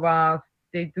care of us.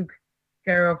 They took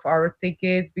care of our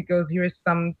tickets because here's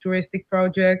some touristic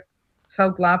project,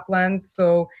 South Lapland.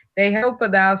 So they helped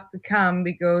us to come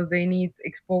because they need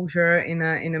exposure in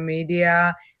a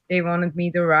media. They wanted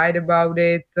me to write about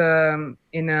it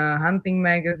in a hunting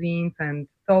magazines and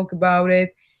talk about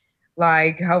it,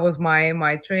 like how was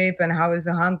my trip and how is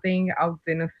the hunting out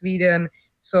in Sweden.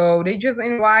 So they just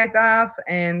invite us,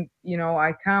 and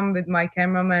I come with my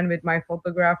cameraman, with my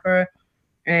photographer,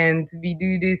 and we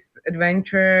do this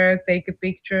adventure, take a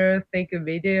pictures, take a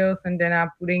videos, and then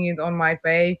I'm putting it on my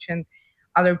page, and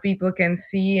other people can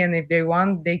see, and if they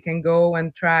want, they can go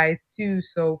and try it too.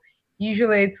 So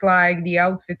usually it's like the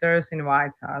outfitters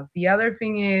invite us. The other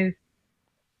thing is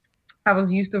I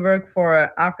was used to work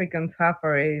for African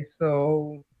Safari,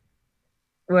 so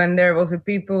when there was a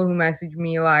people who messaged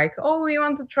me like, "Oh, we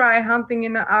want to try hunting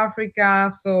in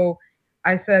Africa," so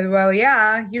I said, "Well,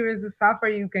 yeah, here is a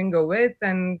safari you can go with,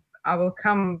 and I will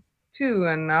come too,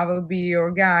 and I will be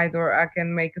your guide, or I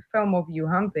can make a film of you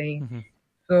hunting." Hmm.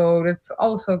 So that's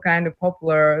also kind of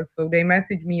popular. So they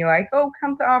messaged me like, "Oh,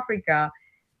 come to Africa."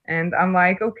 And I'm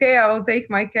like, okay, I will take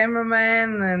my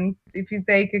cameraman, and if you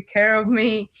take care of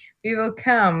me, we will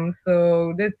come.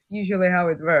 So that's usually how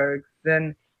it works.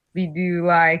 Then we do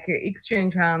like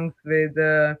exchange hunts with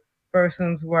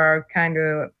persons who are kind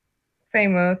of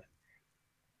famous,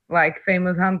 like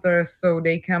famous hunters. So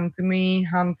they come to me,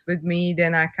 hunt with me,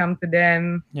 then I come to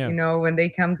them. Yeah. When they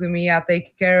come to me, I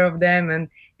take care of them, and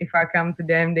if I come to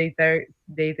them, they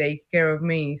take care of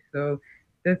me. So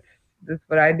that's that's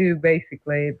what I do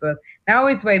basically. But now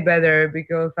it's way better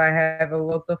because I have a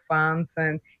lot of fans,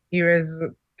 and here is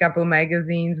a couple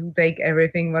magazines who take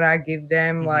everything what I give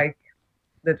them, Hmm. like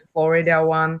that Florida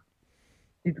one.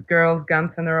 It's Girls, Guns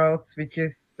and Roses, which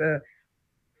is a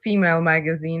female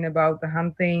magazine about the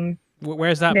hunting.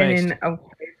 Where's that Then based? in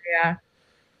Australia,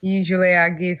 usually I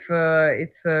give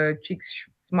it's Chicks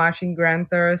Smashing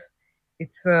Granters.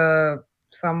 It's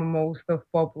some most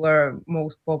popular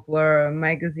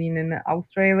magazine in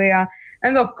Australia,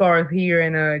 and of course here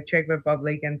in Czech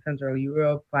Republic and Central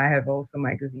Europe, I have also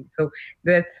magazines. So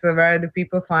that's where the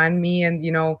people find me, and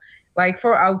like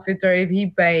for outfitter, if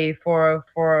he pay for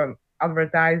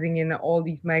advertising in all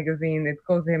these magazines, it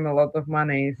costs him a lot of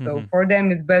money. So Hmm. for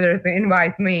them, it's better to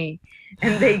invite me,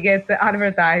 and they get the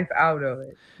advertise out of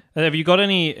it. Have you got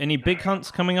any big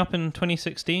hunts coming up in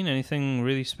 2016? Anything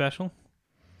really special?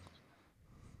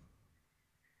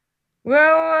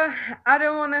 Well, I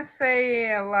don't want to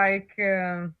say like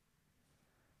I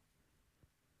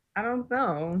don't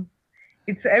know.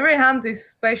 It's every hunt is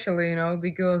special,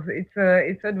 because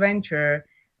it's adventure.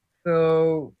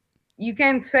 So you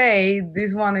can say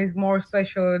this one is more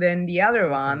special than the other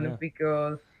Okay, one yeah.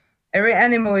 because every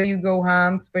animal you go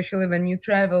hunt, especially when you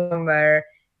travel there,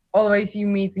 always you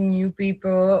meet new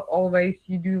people, always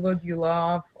you do what you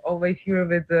love, always you're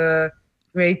with the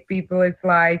great people. It's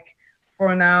like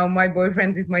for now, my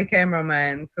boyfriend is my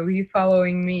cameraman, so he's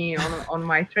following me on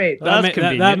my trip. Well, That's that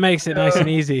convenient. makes it nice and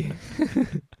easy.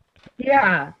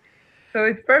 Yeah, so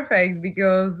it's perfect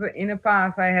because in the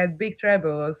past I had big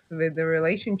troubles with the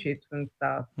relationships and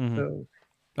stuff. Hmm. So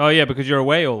Oh yeah, because you're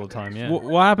away all the time. Yeah.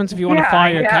 What happens if you want to yeah,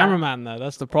 fire your yeah. cameraman though?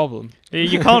 That's the problem.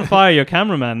 You can't fire your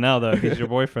cameraman now though. He's your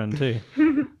boyfriend too.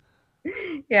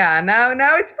 Yeah, now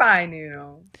it's fine,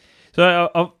 So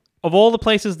of all the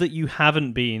places that you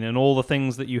haven't been and all the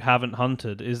things that you haven't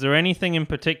hunted, is there anything in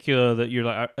particular that you're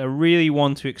like, I really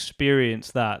want to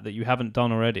experience that you haven't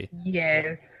done already?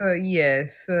 Yes,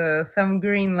 some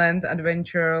Greenland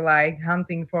adventure like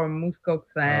hunting for muskox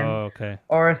sand Oh, okay.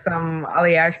 or some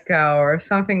Alaska or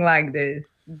something like this.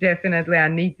 Definitely, I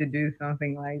need to do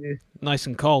something like this. Nice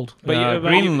and cold.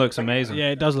 Greenland looks amazing.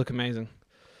 Yeah, it does look amazing.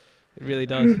 It really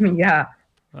does. Yeah.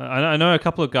 I know a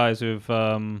couple of guys who've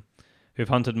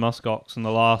hunted muskox in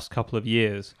the last couple of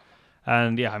years,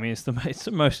 and yeah, I mean it's the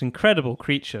most incredible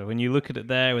creature when you look at it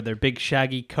there with their big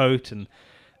shaggy coat, and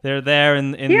they're there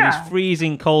in these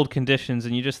freezing cold conditions,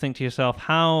 and you just think to yourself,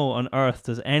 how on earth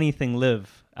does anything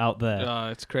live out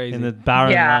there It's crazy. in the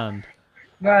barren land?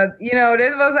 But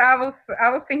that was I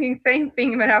was thinking same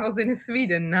thing when I was in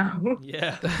Sweden now.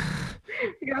 Yeah.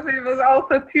 because it was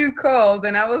also too cold,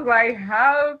 and I was like,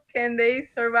 how can they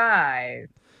survive?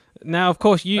 Now, of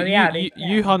course, But yeah, they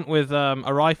you can. hunt with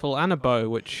a rifle and a bow,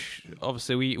 which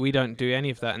obviously we don't do any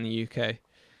of that in the UK.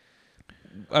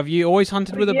 Have you always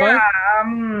hunted with a Yeah, bow?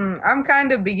 I'm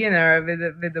kind of beginner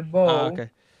with the bow Okay.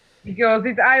 because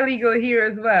it's illegal here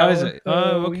as Oh, is well. it?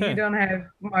 Oh, So you okay. don't have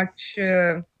much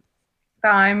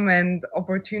time and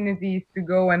opportunities to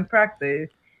go and practice.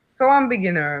 So I'm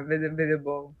beginner with the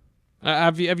bow.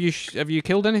 Have you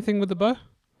killed anything with the bow?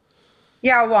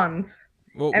 Yeah, once,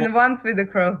 What and once with the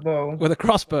crossbow. with a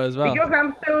crossbow as well? Because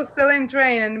I'm still in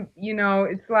train, and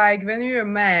it's like when you're a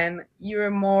man, you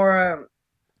have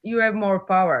more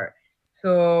power.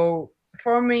 So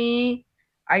for me,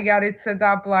 I got it set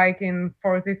up like in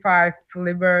 45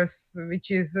 libras,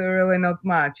 which is really not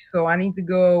much. So I need to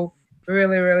go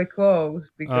really, really close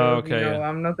Oh, because okay, yeah.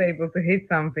 I'm not able to hit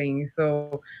something.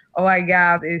 So all I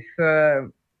got is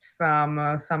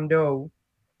some dough,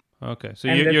 Okay, so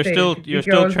and that's it. you're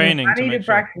still Because training I to need to make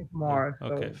sure. practice Yeah. more.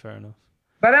 Okay, So, fair enough.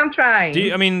 but I'm Do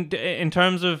you? I trying. mean, in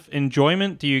terms of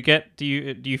enjoyment, do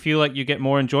you feel like you get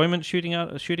more enjoyment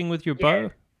shooting with your Yes,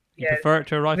 bow? You yes. prefer it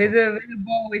to a rifle? With a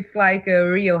bow, it's like a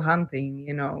real hunting.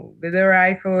 With a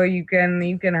rifle, you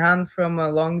can hunt from a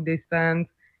long distance,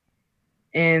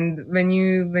 and when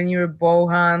you're bow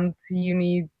hunt, you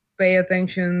need pay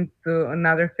attention to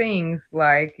another things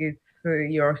like it's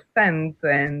your scent,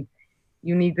 and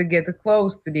you need to get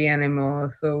close to the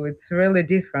animal. So it's really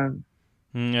different.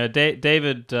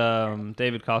 David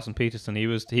Carson Peterson. He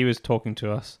was talking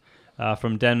to us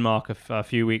from Denmark a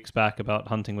few weeks back about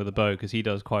hunting with a bow because he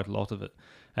does quite a lot of it,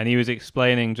 and he was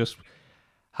explaining just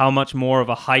how much more of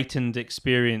a heightened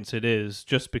experience it is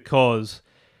just because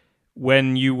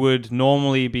when you would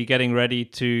normally be getting ready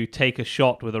to take a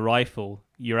shot with a rifle,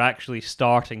 you're actually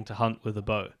starting to hunt with a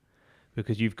bow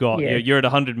because Yes. you're at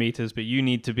 100 meters, but you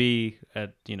need to be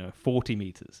at 40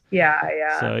 meters. Yeah,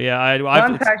 yeah. So yeah,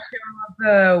 Once I shot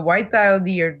a white-tailed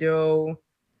deer though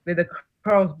with a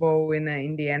crossbow in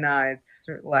Indiana.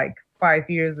 It's like 5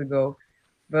 years ago,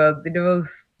 but it was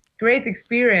great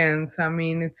experience. I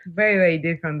mean, it's very very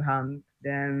different hunt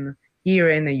than here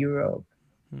in Europe.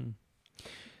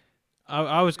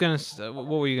 I was gonna. What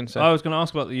were you gonna say? I was going to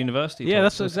ask about the university Yeah,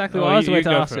 talks. that's exactly Oh, what I was about you to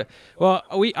go ask for you. it. Well,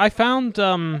 I found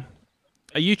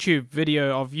a YouTube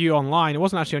video of you online. It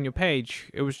wasn't actually on your page.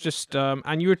 It was just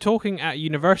and you were talking at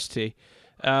university,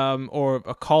 or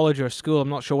a college or a school. I'm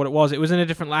not sure what it was. It was in a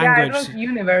different Yeah, it language. was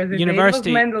university. It was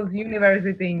University. Mendel's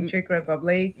University in Czech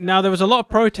Republic. Now there was a lot of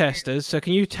protesters. So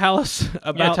can you tell us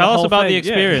about Yeah, the tell us whole about thing? the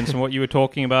experience and what you were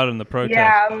talking about in the protest.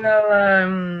 Yeah,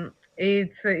 well,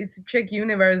 it's a Czech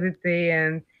university,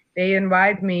 and they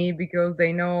invite me because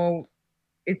they know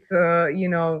it's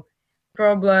a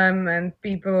problem, and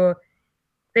people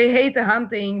they hate the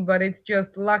hunting, but it's just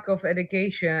lack of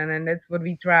education, and that's what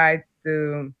we tried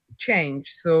to change.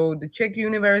 So the Czech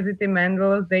University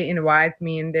Mendels, they invite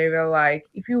me, and they were like,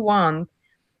 if you want,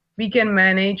 we can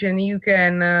manage, and you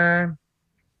can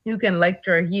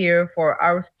lecture here for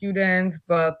our students,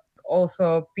 but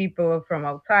also people from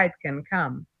outside can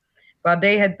come. But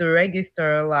they had to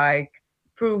register, like,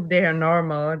 prove they are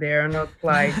normal. They are not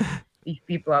like these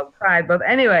people outside. But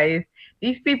anyways,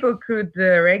 these people could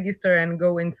register and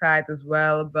go inside as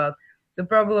well. But the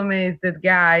problem is that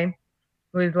guy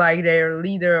who is like their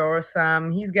leader or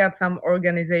he's got some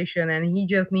organization, and he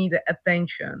just needs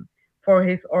attention for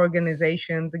his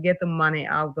organization to get the money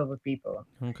out of the people.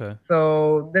 Okay.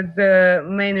 So that's the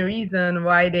main reason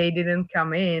why they didn't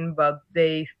come in, but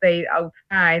they stayed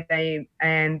outside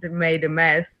and made a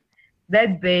mess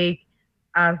that big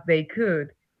as they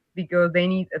could, because they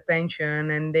need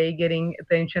attention, and they getting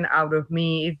attention out of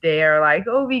me if they are like,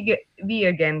 oh, we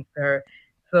against her.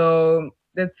 So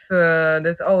that's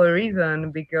all the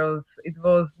reason, because it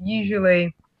was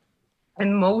usually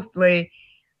and mostly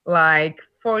like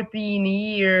 14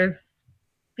 years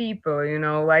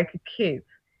people, like kids,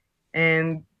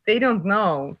 and they don't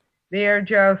know. They are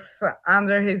just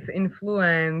under his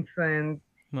influence, and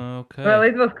well, Okay.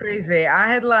 it was crazy. I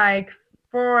had like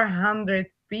 400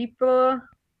 people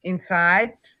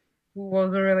inside who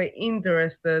was really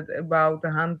interested about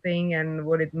the hunting and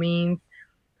what it means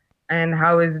and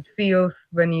how it feels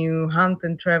when you hunt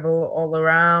and travel all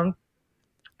around.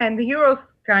 And here was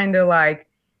kind of like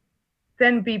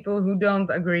 10 people who don't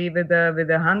agree with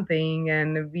the hunting,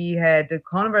 and we had a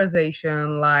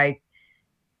conversation, like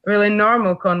really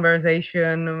normal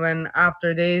conversation, when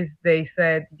after this they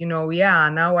said, yeah,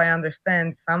 now I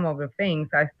understand some of the things.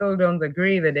 I still don't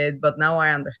agree with it, but now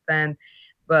I understand.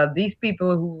 But these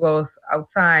people who was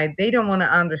outside, they don't want to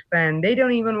understand. They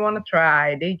don't even want to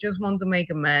try. They just want to make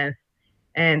a mess.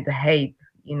 and hate,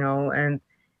 and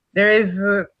there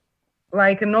is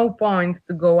like no point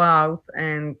to go out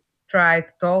and try to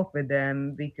talk with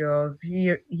them because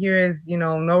here is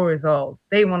no result.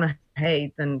 They want to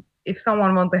hate, and if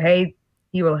someone wants to hate,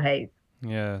 he will hate.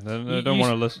 Yeah, they don't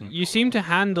want to listen. You seem to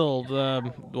handle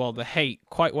the hate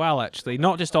quite well, actually.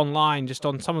 Not just online, just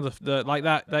on some of the like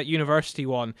that university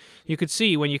one. You could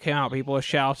see when you came out, people are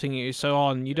shouting at you, so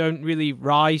on. You don't really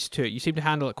rise to it. You seem to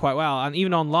handle it quite well, and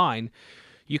even online,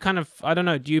 you kind of, I don't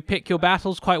know, do you pick your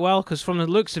battles quite well? Because from the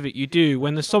looks of it, you do.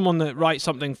 When there's someone that writes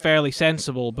something fairly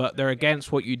sensible, but they're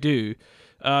against what you do,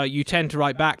 you tend to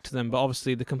write back to them. But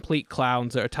obviously, the complete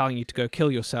clowns that are telling you to go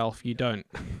kill yourself, you don't.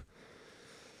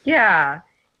 Yeah,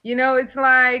 it's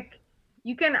like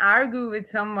you can argue with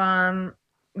someone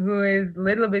who is a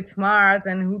little bit smart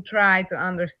and who try to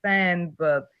understand,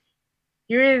 but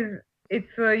here is it's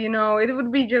it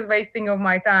would be just wasting of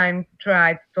my time to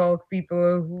try to talk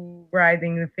people who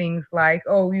writing things like,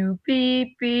 oh, you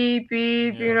beep beep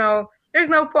beep, there's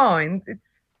no point. It's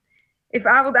if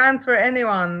I would answer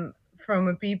anyone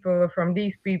from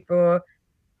these people,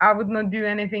 I would not do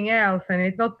anything else, and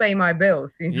it's not pay my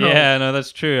bills. Yeah, no,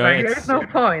 that's true. Like, there's no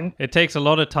point. It takes a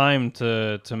lot of time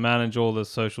to manage all the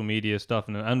social media stuff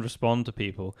and respond to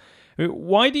people.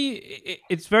 Why do you?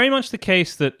 It's very much the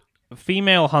case that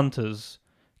female hunters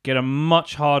get a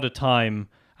much harder time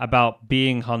about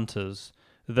being hunters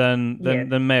than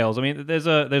males. I mean, there's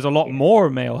a lot more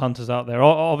male hunters out there,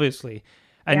 obviously.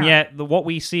 And yet, what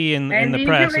we see in the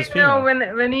press is female.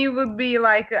 When you would be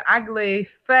like an ugly,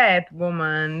 fat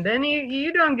woman, then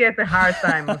you don't get a hard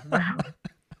time as well.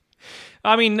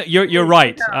 I mean, you're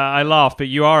right. I laugh, but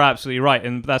you are absolutely right,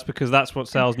 and that's because that's what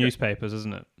sells newspapers,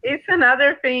 isn't it? It's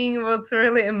another thing what's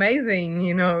really amazing.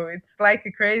 It's like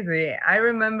crazy. I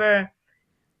remember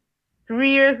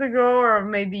 3 years ago, or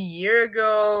maybe a year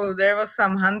ago, there was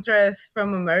some huntress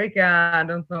from America. I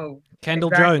don't know.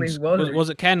 Kendall Jones. Was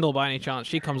it Kendall by any chance?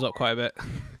 She comes up quite a bit.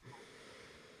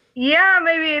 Yeah,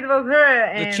 maybe it was her.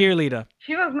 And the cheerleader.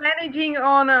 She was managing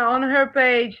on her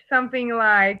page something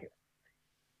like,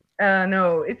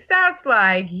 no, it starts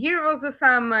like, here was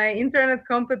some internet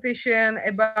competition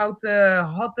about the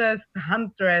hottest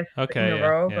huntress in the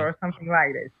world or something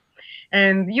like this.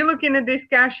 And you look in the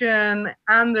discussion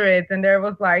under it, and there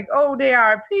was like, oh, they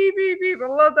are beep, beep, beep, a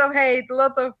lot of hate, a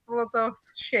lot of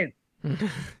shit.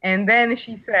 And then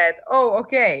she said, oh,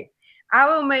 okay, I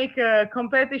will make a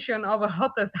competition of a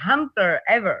hottest hunter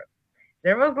ever.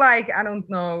 There was like, I don't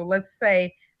know, let's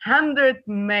say 100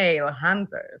 male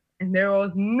hunters. And there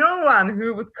was no one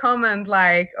who would comment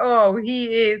like, oh, he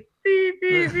is beep,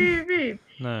 beep, beep, beep.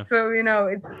 No. So,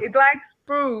 it likes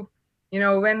proof,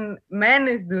 when man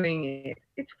is doing it,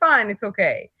 it's fine, it's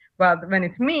okay. But when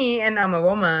it's me and I'm a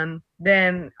woman,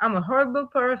 then I'm a horrible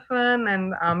person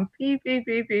and I'm beep, beep,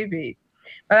 beep, beep, beep.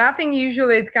 But I think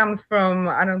usually it comes from,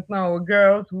 I don't know,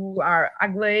 girls who are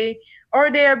ugly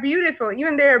or they are beautiful.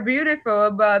 Even they are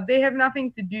beautiful, but they have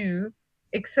nothing to do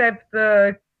except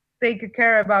take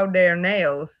care about their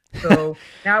nails. So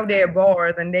now they're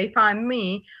bored and they find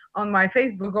me on my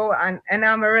Facebook, and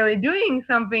I'm really doing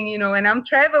something, and I'm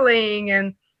traveling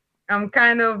and I'm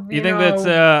kind of, you think that's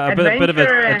a bit of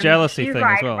a jealousy thing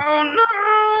like, as well?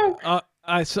 Oh no!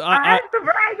 I have to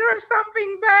write her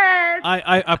something bad.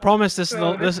 I promise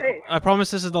I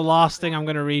promise this is the last thing I'm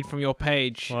going to read from your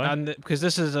page. Why? And because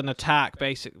this is an attack,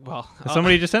 basically. Well,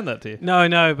 somebody just sent that to you.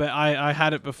 No, but I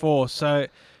had it before. So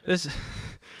this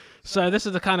is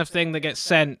the kind of thing that gets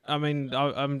sent. I mean,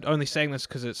 I'm only saying this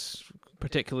because it's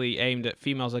particularly aimed at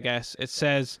females, I guess. It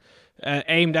says,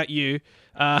 aimed at you.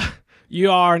 You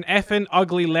are an effing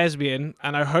ugly lesbian,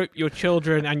 and I hope your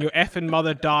children and your effing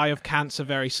mother die of cancer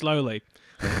very slowly.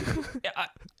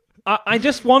 I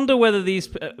just wonder whether these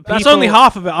That's only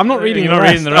half of it. I'm not reading the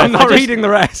rest. I'm not reading the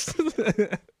rest.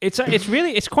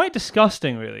 It's quite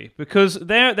disgusting, really, because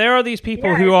there are these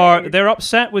people who they're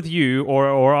upset with you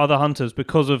or other hunters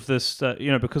because of this,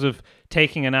 because of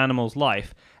taking an animal's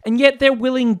life. And yet they're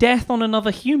willing death on another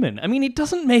human. I mean, it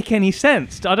doesn't make any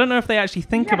sense. I don't know if they actually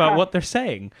think about what they're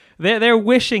saying. They're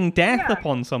wishing death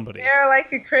upon somebody. They're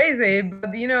like crazy, but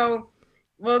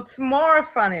what's more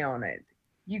funny on it?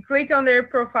 You click on their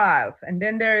profiles, and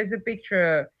then there is a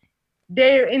picture.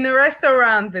 They're in a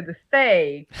restaurant with a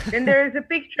steak. Then there is a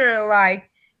picture like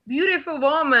beautiful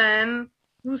woman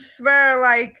who swear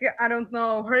like, I don't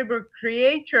know, horrible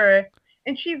creature.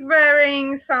 And she's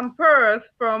wearing some purse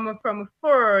from fur, with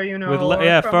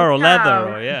fur or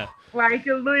leather, or like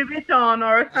a Louis Vuitton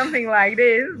or something like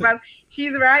this. But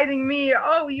she's writing me,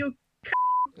 oh, you,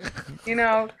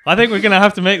 I think we're gonna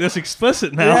have to make this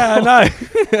explicit now. Yeah, I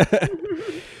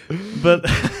know. But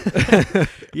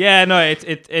yeah, no,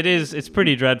 it's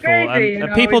pretty dreadful, Crazy,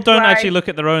 and people it's don't like, actually look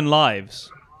at their own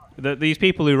lives. These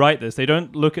people who write this, they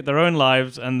don't look at their own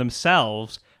lives and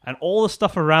themselves and all the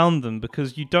stuff around them,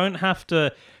 because you don't have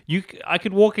to. I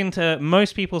could walk into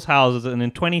most people's houses and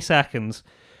in 20 seconds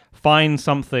find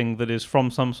something that is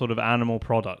from some sort of animal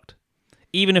product,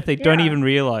 even if they don't even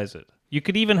realize it. You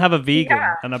could even have a vegan,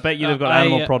 and I bet you they've got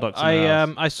animal products in the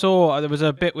house. I saw there was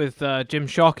a bit with Jim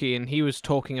Shockey, and he was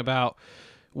talking about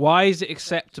why is it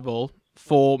acceptable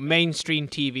for mainstream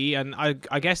TV, and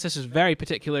I guess this is very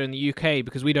particular in the UK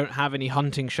because we don't have any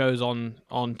hunting shows on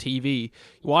TV.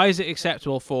 Why is it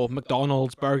acceptable for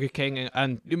McDonald's, Burger King,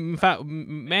 and in fact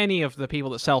many of the people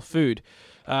that sell food,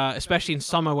 especially in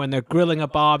summer when they're grilling a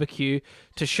barbecue,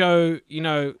 to show,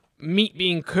 meat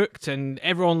being cooked and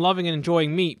everyone loving and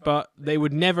enjoying meat, but they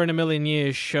would never in a million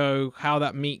years show how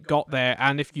that meat got there,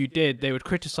 and if you did, they would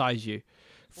criticize you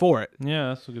for it. Yeah,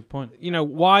 that's a good point.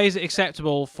 Why is it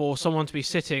acceptable for someone to be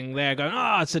sitting there going,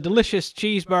 it's a delicious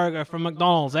cheeseburger from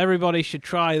McDonald's, everybody should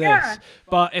try this,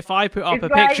 but if I put up a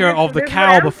picture of the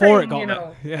cow before it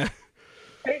got there,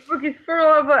 Facebook is full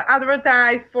of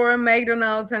advertise for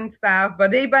McDonald's and stuff,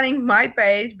 but they banning my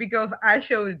page because I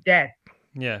showed that.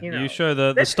 Yeah, you show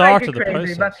the start of the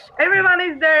process. But everyone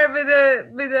is there with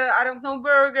a I don't know,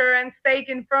 burger and steak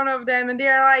in front of them, and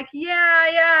they're like,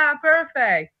 yeah,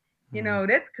 perfect.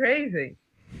 That's crazy.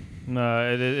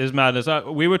 No, it is madness.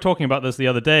 We were talking about this the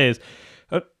other day.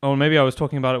 Or maybe I was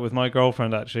talking about it with my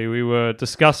girlfriend, actually. We were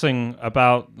discussing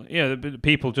about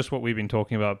people, just what we've been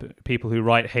talking about, people who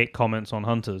write hate comments on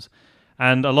hunters.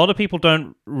 And a lot of people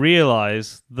don't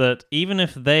realize that even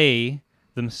if they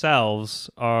themselves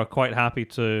are quite happy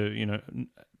to,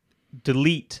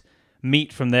 delete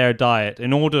meat from their diet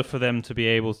in order for them to be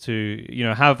able to,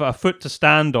 have a foot to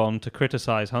stand on to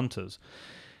criticize hunters,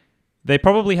 they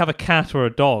probably have a cat or a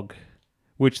dog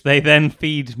which they then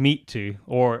feed meat to,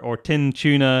 or tinned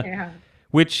tuna,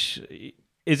 which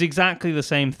is exactly the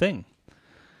same thing.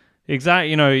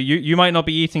 You might not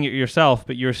be eating it yourself,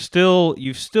 but you've still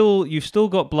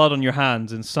got blood on your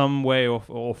hands in some way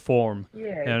or form.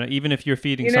 Yeah. Even if you're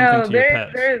feeding something to your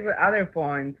pets. There's the other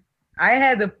point. I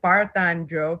had a part-time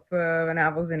job when I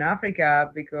was in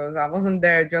Africa, because I wasn't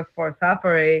there just for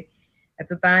safari. At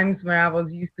the times when I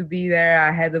was used to be there,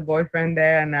 I had a boyfriend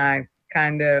there, and I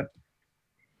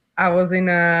was in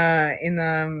a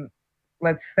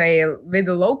let's say with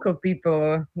the local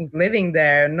people who's living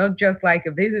there, not just like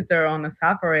a visitor on a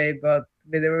safari, but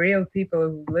with the real people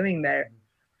who's living there.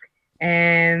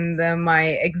 And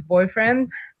my ex-boyfriend,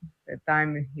 at the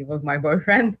time he was my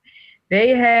boyfriend, they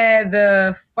had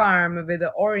a farm with the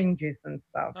oranges and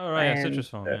stuff. Oh right, citrus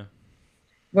farm. Yeah.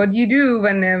 What you do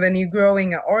when you're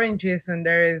growing oranges and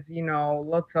there is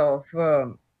lots of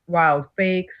wild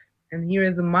pigs, and here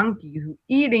is a monkey who's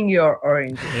eating your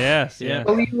oranges. Yes.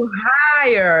 So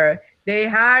they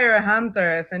hire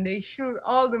hunters and they shoot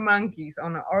all the monkeys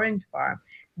on an orange farm.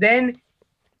 Then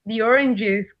the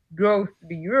oranges goes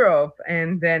to Europe,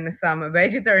 and then some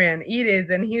vegetarian eat it,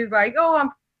 and he's like, oh,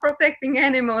 I'm protecting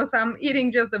animals, I'm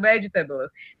eating just the vegetables.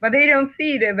 But they don't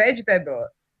see the vegetable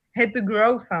had to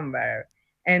grow somewhere.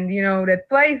 And that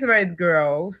place where it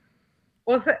grows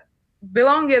was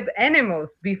belonged to animals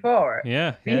before. We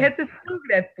had to sue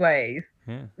that place.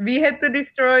 We had to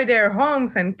destroy their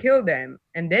homes and kill them,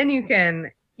 and then you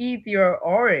can eat your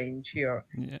orange here.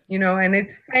 And it's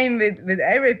same with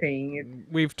everything.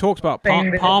 We've talked about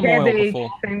palm oil before.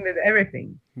 Same with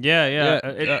everything.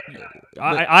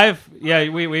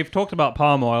 We've talked about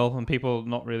palm oil and people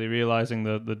not really realizing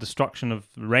the destruction of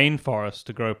rainforests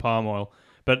to grow palm oil.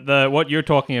 But what you're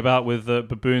talking about with the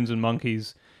baboons and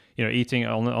monkeys, eating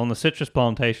on the citrus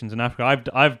plantations in Africa,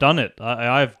 I've done it.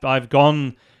 I've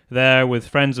gone there with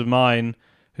friends of mine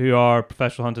who are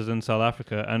professional hunters in South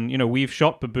Africa, and we've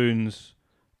shot baboons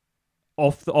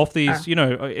off these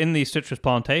in these citrus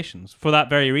plantations for that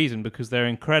very reason, because they're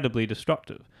incredibly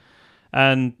destructive.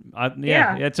 And I'm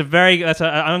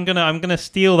gonna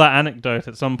steal that anecdote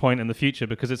at some point in the future,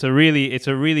 because it's a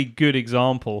really good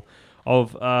example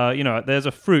of there's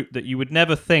a fruit that you would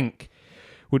never think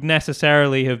would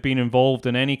necessarily have been involved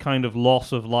in any kind of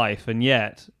loss of life, and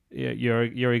yet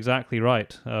you're exactly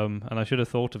right. And I should have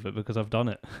thought of it because I've done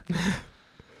it.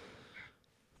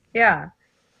 Yeah.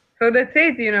 So that's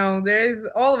it. There is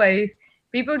always,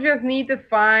 people just need to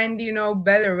find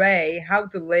better way how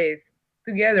to live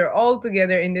together, all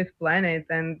together in this planet,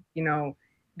 and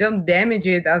don't damage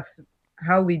it as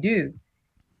how we do.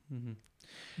 Mm-hmm.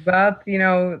 But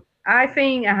I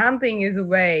think hunting is a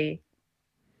way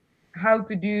how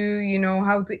to do,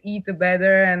 how to eat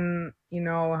better, and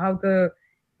how to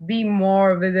be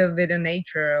more with the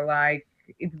nature. Like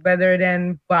it's better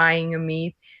than buying a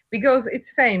meat because it's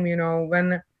same,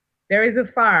 when there is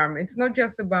a farm, it's not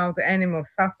just about the animals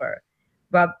suffer,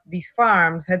 but these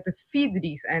farms had to feed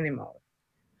these animals.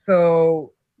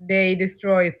 So they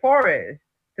destroy forests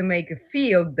to make a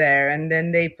field there, and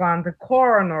then they plant a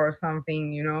corn or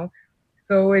something.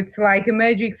 So it's like a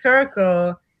magic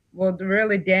circle would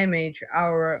really damage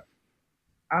our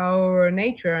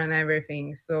nature and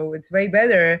everything. So it's way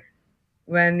better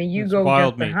when you It's go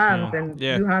wild just to meat, hunt yeah. and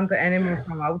Yeah. you hunt the animals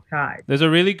from outside. There's a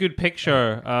really good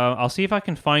picture. I'll see if I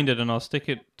can find it, and I'll stick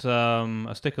it.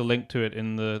 I'll stick a link to it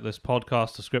in this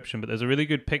podcast description. But there's a really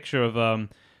good picture of a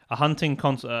hunting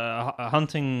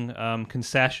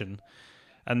concession,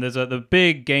 and there's the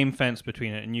big game fence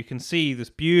between it, and you can see this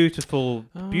beautiful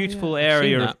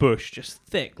area of bush, just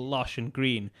thick, lush, and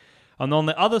green. And on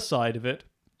the other side of it,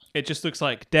 it just looks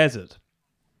like desert.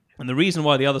 And the reason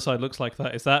why the other side looks like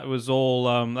that is that was all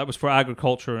that was for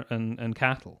agriculture and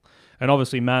cattle, and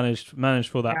obviously managed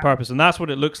for that purpose. And that's what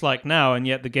it looks like now. And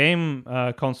yet the game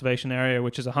conservation area,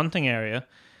 which is a hunting area,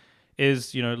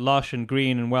 is lush and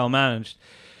green and well managed.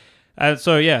 And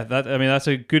so that's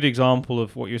a good example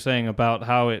of what you're saying about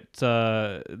how it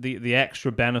the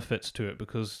extra benefits to it,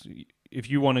 because if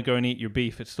you want to go and eat your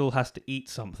beef, it still has to eat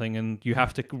something, and you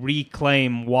have to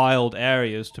reclaim wild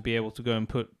areas to be able to go and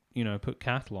put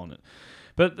cattle on it.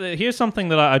 But here's something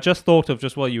that I just thought of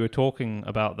just while you were talking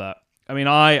about that. I mean,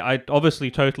 I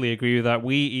obviously totally agree with that.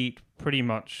 We eat pretty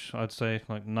much, I'd say,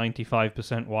 like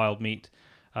 95% wild meat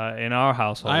in our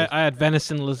household. I had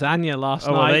venison lasagna last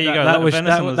night. Well, there you go.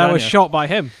 That was shot by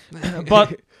him.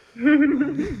 But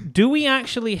do we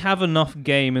actually have enough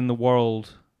game in the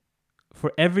world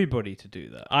for everybody to do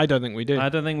that? I don't think we do. I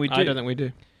don't think we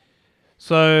do.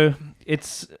 So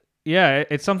it's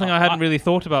something I hadn't really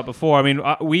thought about before. I mean,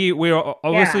 we are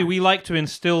obviously we like to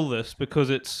instill this because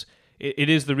it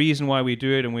is the reason why we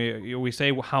do it, and we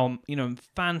say how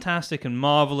fantastic and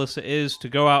marvelous it is to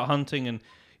go out hunting and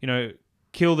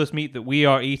kill this meat that we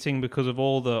are eating because of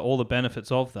all the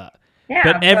benefits of that. Yeah,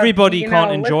 but everybody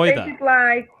can't enjoy that. It's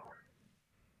like,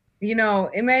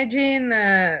 imagine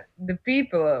the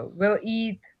people will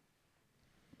eat,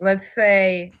 let's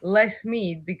say, less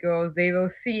meat because they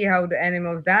will see how the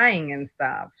animals dying and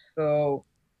stuff. So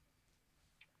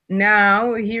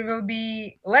now here will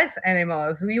be less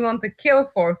animals. We want to kill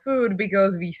for food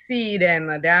because we see them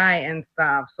die and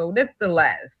stuff. So that's the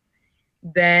less.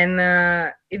 Then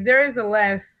if there is a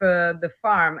less the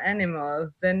farm animals,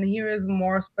 then here is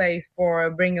more space for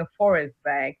bring a forest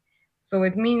back. So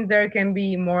it means there can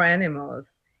be more animals.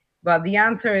 But the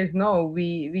answer is no.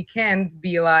 We can't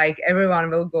be like everyone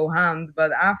will go hunt.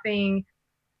 But I think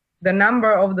the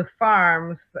number of the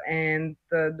farms and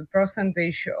the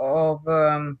percentage of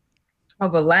a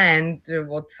land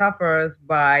what suffers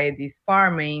by these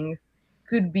farming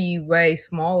could be way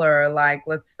smaller. Like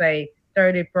let's say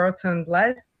 30%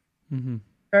 less. Mm-hmm.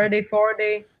 30,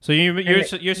 40. So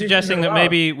you're suggesting that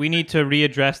maybe we need to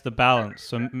readdress the balance.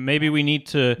 So maybe we need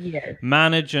to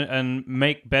manage and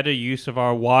make better use of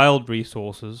our wild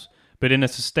resources, but in a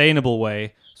sustainable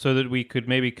way, so that we could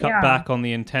maybe cut back on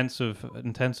the intensive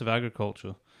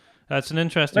agriculture. That's an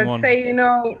interesting one. Let's say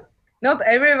not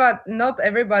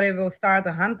everybody will start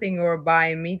a hunting or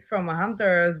buy meat from a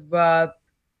hunters, but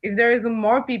if there is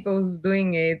more people who's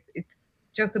doing it, it's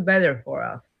just better for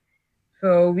us.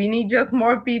 So we need just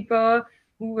more people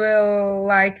who will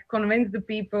convince the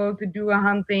people to do a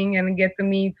hunting and get the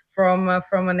meat from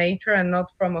a nature and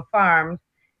not from a farm,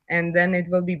 and then it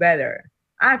will be better.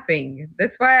 I think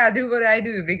that's why I do what I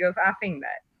do, because I think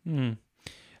that.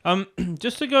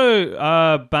 Just to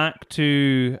go back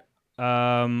to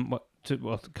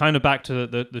back to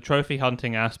the trophy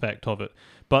hunting aspect of it,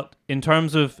 but in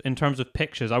terms of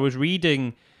pictures, I was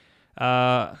reading.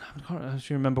 I can't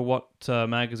actually remember what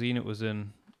magazine it was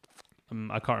in.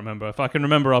 I can't remember. If I can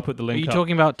remember, I'll put the link. Are you up.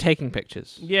 talking about taking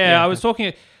pictures? Yeah, I was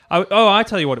talking. I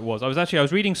tell you what it was. I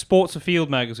was reading Sports Afield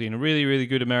magazine, a really really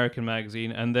good American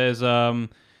magazine, and there's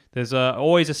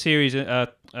always a series,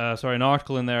 an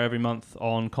article in there every month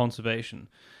on conservation,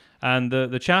 and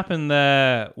the chap in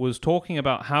there was talking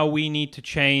about how we need to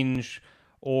change,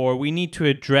 or we need to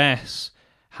address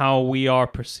how we are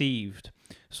perceived.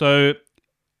 So.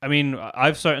 I mean,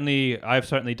 I've certainly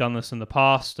done this in the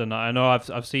past, and I know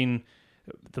I've seen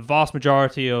the vast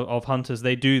majority of hunters.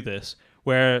 They do this,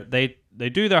 where they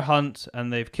do their hunt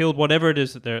and they've killed whatever it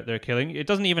is that they're killing. It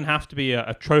doesn't even have to be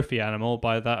a trophy animal.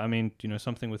 By that I mean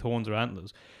something with horns or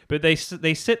antlers. But they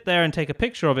sit there and take a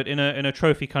picture of it in a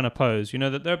trophy kind of pose.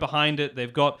 That they're behind it.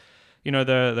 They've got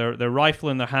their rifle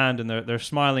in their hand, and they're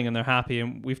smiling and they're happy.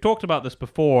 And we've talked about this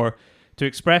before. to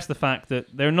express the fact that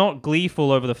they're not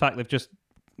gleeful over the fact they've just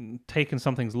taken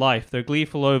something's life. They're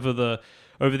gleeful over the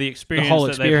experience whole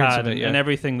that they've had experience of it, and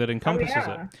everything that encompasses it.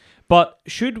 yeah. But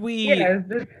should we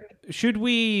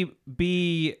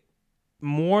be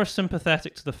more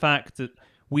sympathetic to the fact that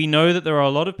we know that there are a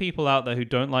lot of people out there who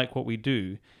don't like what we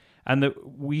do, and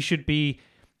that we should be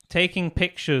taking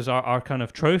pictures, our kind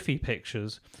of trophy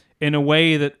pictures, in a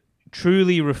way that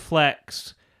truly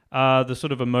reflects the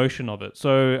sort of emotion of it.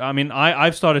 So, I mean,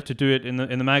 I've started to do it in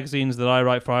the magazines that I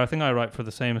write for. I think I write for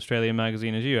the same Australian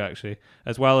magazine as you, actually,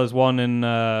 as well as one in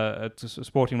a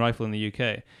Sporting Rifle in the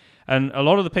UK. And a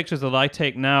lot of the pictures that I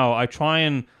take now, I try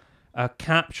and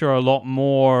capture a lot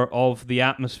more of the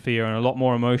atmosphere and a lot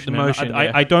more emotion.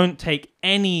 I don't take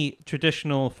any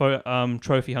traditional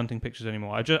trophy hunting pictures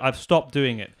anymore. I've stopped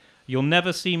doing it. You'll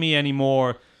never see me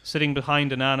anymore sitting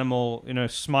behind an animal,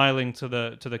 smiling to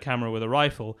the camera with a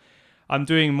rifle. I'm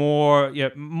doing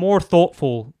more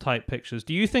thoughtful type pictures.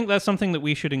 Do you think that's something that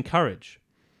we should encourage?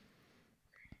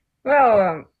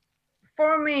 Well,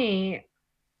 for me,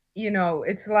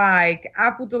 it's like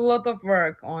I put a lot of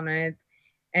work on it.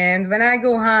 And when I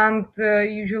go hunt,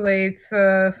 usually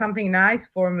it's something nice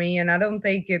for me, and I don't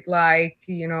take it like,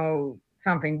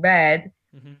 something bad.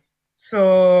 Mm-hmm.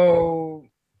 So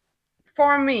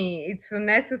for me, it's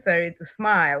necessary to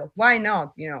smile. Why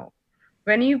not?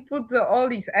 When you put all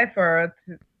these efforts,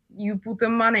 you put the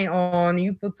money on,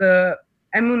 you put the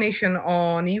ammunition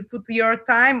on, you put your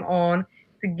time on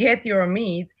to get your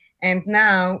meat, and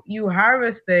now you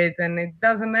harvest it, and it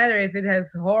doesn't matter if it has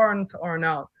horns or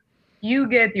not. You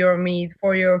get your meat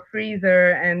for your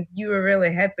freezer, and you are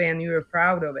really happy and you are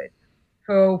proud of it.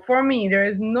 So for me, there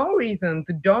is no reason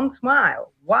to don't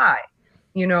smile. Why?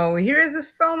 Here is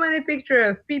so many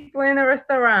pictures. People in a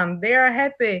restaurant, they are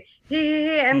happy,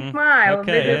 and smile with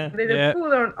the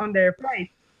food on their plate.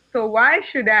 So why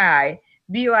should I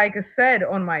be like a sad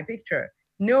on my picture?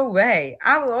 No way.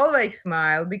 I will always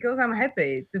smile because I'm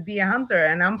happy to be a hunter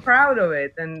and I'm proud of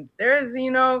it. And there's,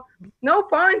 no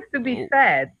point to be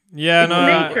sad. Yeah,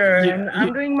 it's nature, and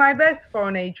I'm doing my best for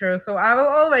nature. So I will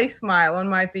always smile on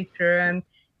my picture. And,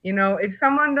 if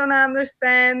someone don't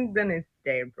understand, then it's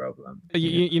their problem.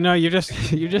 You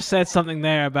just said something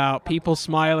there about people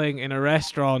smiling in a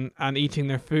restaurant and eating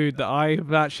their food that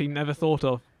I've actually never thought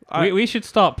of. We should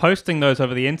start posting those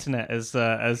over the internet as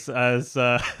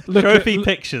trophy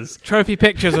pictures. Trophy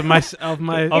pictures of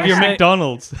your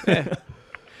McDonald's. Yeah.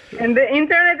 And the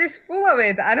internet is full of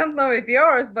it. I don't know if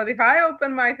yours, but if I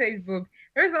open my Facebook,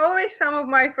 there's always some of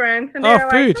my friends, and they're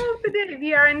like, "Oh, today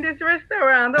we are in this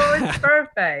restaurant. Oh, it's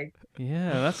perfect."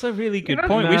 Yeah, that's a really good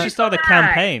point. We should start a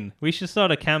campaign.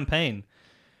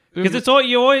 Because it's all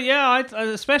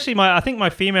especially I think my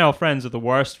female friends are the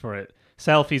worst for it.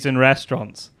 Selfies in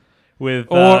restaurants. Or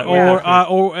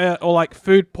like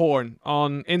food porn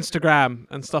on Instagram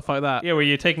and stuff like that. Yeah, where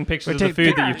you're taking pictures of the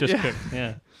food that you've just cooked.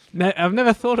 Yeah. I've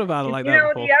never thought about it like that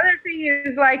before. The other thing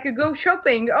is like go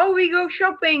shopping. Oh, we go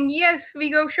shopping. Yes, we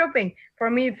go shopping. For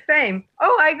me, it's same.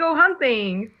 Oh, I go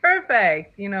hunting.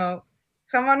 Perfect.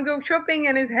 Someone go shopping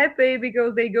and is happy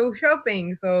because they go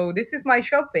shopping. So this is my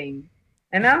shopping,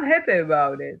 and I'm happy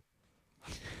about it.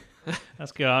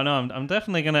 That's good. I know. I'm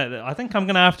definitely gonna. I think I'm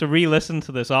gonna have to re-listen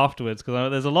to this afterwards because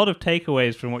there's a lot of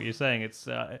takeaways from what you're saying. It's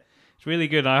really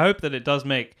good. And I hope that it does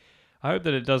make.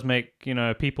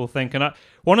 People think. And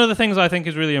one of the things I think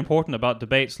is really important about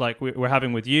debates like we're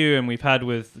having with you and we've had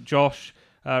with Josh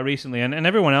recently and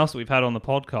everyone else that we've had on the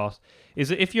podcast is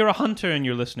that if you're a hunter and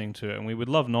you're listening to it, and we would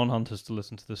love non-hunters to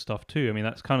listen to this stuff too. I mean,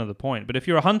 that's kind of the point. But if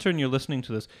you're a hunter and you're listening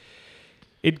to this,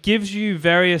 it gives you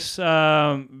various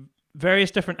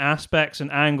different aspects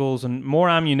and angles and more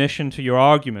ammunition to your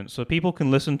arguments, so people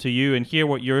can listen to you and hear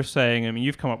what you're saying. I mean,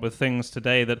 you've come up with things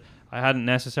today that I hadn't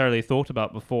necessarily thought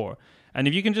about before. And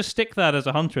if you can just stick that as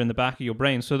a hunter in the back of your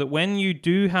brain so that when you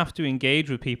do have to engage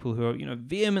with people who are,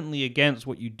 vehemently against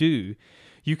what you do,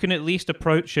 you can at least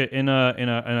approach it in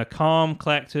a calm,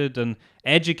 collected, and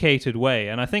educated way.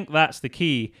 And I think that's the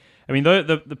key. I mean,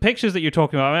 the pictures that you're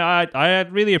talking about, I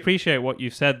really appreciate what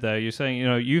you've said there. You're saying,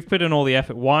 you've put in all the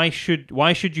effort. Why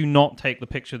should you not take the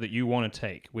picture that you want to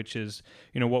take, which is,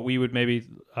 what we would maybe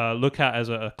look at as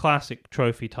a classic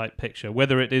trophy type picture,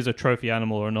 whether it is a trophy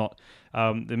animal or not.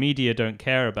 The media don't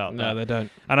care about that. No, they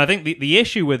don't. And I think the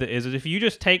issue with it is that if you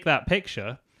just take that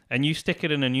picture and you stick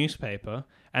it in a newspaper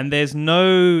and there's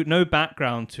no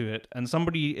background to it and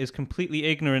somebody is completely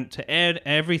ignorant to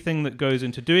everything that goes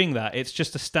into doing that, it's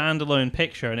just a standalone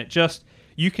picture and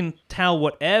you can tell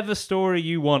whatever story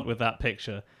you want with that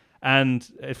picture. And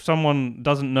if someone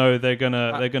doesn't know, they're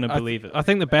gonna believe it. I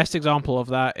think the best example of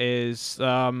that is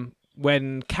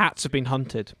when cats have been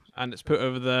hunted and it's put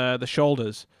over the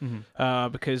shoulders,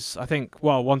 because I think,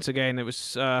 well, once again, it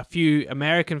was a few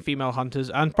American female hunters,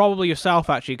 and probably yourself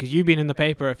actually, because you've been in the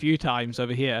paper a few times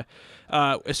over here.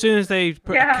 As soon as they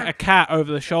put a cat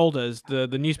over the shoulders, the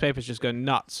newspapers just go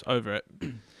nuts over it.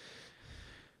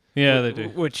 Yeah, they do.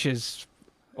 Which is...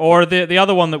 Or the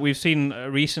other one that we've seen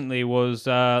recently was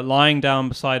lying down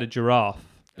beside a giraffe.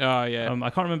 Oh, yeah. I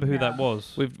can't remember who that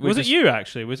was. Was it you,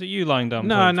 actually? Was it you lying down?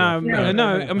 No.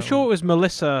 I'm sure it was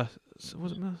Melissa.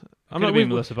 Was it Melissa?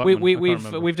 Melissa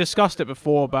Bachman. We've discussed it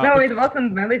before, but no, it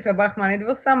wasn't Melissa Bachman. It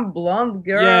was some blonde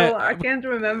girl. Yeah, I can't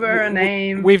remember her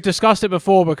name. We've discussed it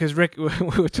before because we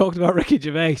were talking about Ricky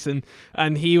Gervais,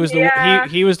 and he was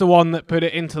he was the one that put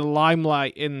it into the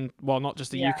limelight in, well, not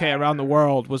just the UK, around the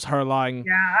world, was her lying.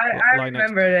 Yeah, I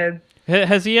remember it.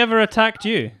 Has he ever attacked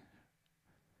you,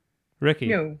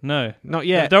 Ricky? No, not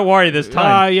yet. Don't worry this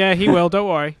time. Yeah, he will. Don't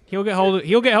worry. He'll get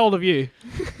hold of you.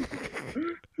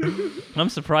 I'm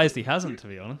surprised he hasn't, to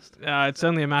be honest. It's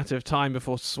only a matter of time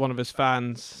before one of his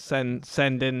fans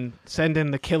send in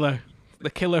the killer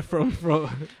from.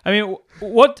 I mean,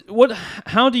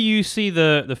 how do you see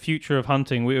the future of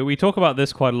hunting? We talk about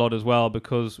this quite a lot as well,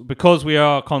 because we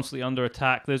are constantly under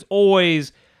attack. There's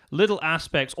always little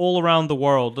aspects all around the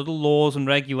world, little laws and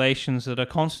regulations that are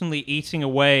constantly eating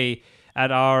away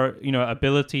at our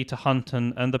ability to hunt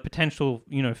and the potential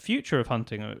future of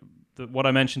hunting. What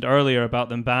I mentioned earlier about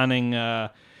them banning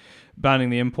the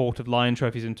import of lion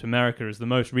trophies into America is the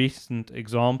most recent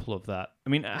example of that. I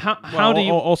mean, how do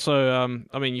you... Also,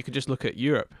 I mean, you could just look at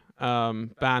Europe. Ban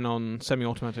on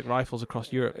semi-automatic rifles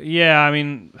across Europe. Yeah, I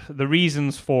mean, the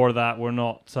reasons for that were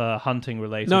not hunting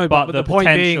related. No, but the point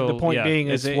being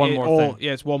is it's one more thing.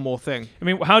 Yeah, it's one more thing. I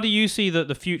mean, how do you see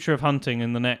the future of hunting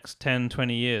in the next 10,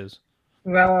 20 years?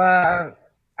 Well,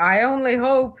 I only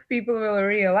hope people will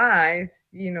realize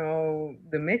the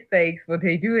mistakes, what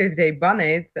they do is they ban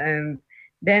it, and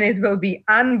then it will be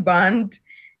unbanned,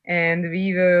 and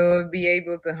we will be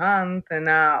able to hunt. And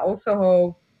I also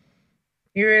hope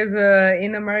here is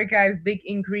in America is big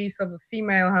increase of the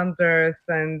female hunters,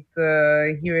 and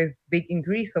here is big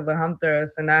increase of the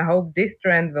hunters, and I hope this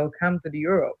trend will come to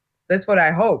Europe. That's what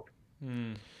I hope.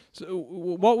 So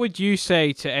what would you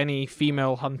say to any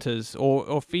female hunters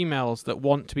or females that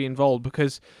want to be involved?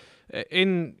 Because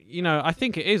I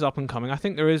think it is up and coming. I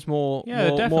think there is more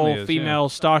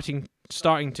females starting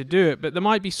to do it, but there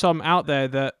might be some out there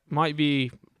that might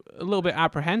be a little bit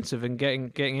apprehensive in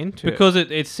getting into it. Because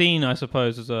it's seen, I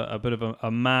suppose, as a bit of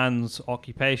a man's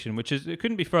occupation, it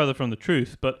couldn't be further from the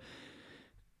truth, but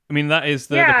I mean, that is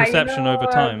the perception over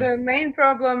time. The main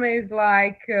problem is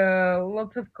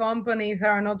lots of companies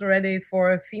are not ready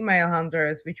for female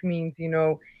hunters, which means,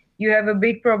 you have a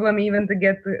big problem even to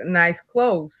get nice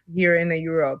clothes here in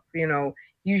Europe.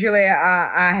 Usually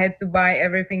I had to buy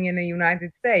everything in the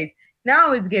United States.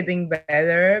 Now it's getting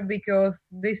better because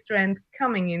this trend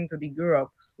coming into the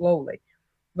Europe slowly.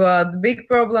 But the big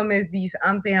problem is these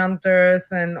anti-hunters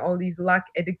and all these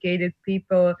luck-educated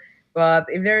people. But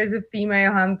if there is a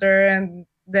female hunter, and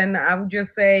then I would just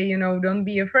say, don't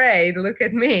be afraid. Look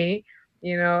at me.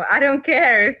 I don't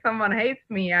care if someone hates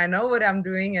me. I know what I'm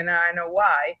doing and I know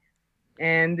why.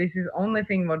 And this is only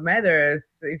thing what matters.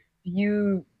 If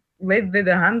you live with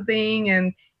the hunting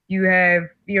and you have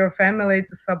your family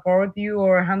to support you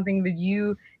or hunting with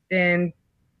you, then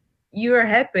you are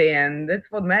happy, and that's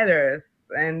what matters.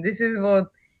 And this is what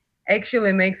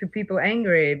actually makes the people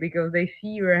angry, because they see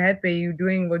you're happy, you're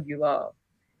doing what you love.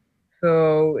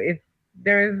 So if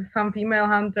there is some female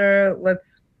hunter, let's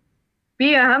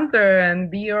be a hunter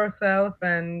and be yourself,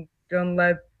 and don't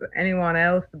let anyone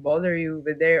else bother you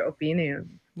with their opinions.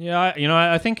 Yeah,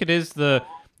 I think it is the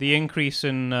increase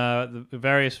in the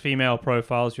various female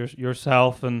profiles,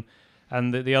 yourself and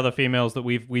the other females that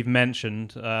we've mentioned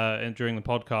during the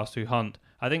podcast who hunt.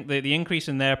 I think the increase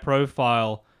in their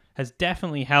profile has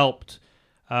definitely helped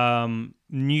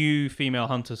new female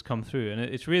hunters come through, and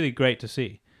it's really great to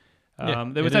see.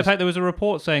 There was a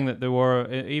report saying that there were,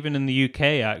 even in the UK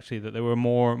actually, that there were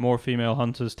more female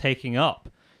hunters taking up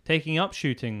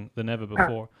shooting than ever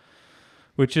before,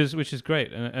 which is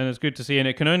great, and it's good to see, and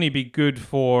it can only be good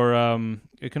for hunting.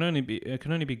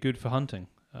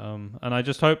 And I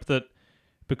just hope that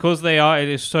because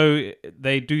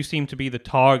they do seem to be the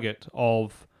target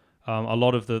of a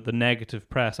lot of the negative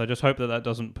press. I just hope that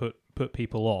doesn't put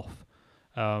people off.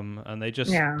 And they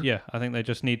just I think they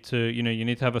just need to, you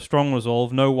need to have a strong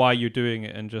resolve, know why you're doing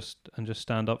it, and just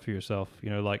stand up for yourself,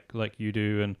 like you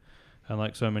do and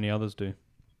like so many others do.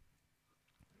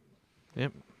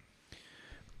 Yep.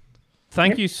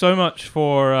 Thank you so much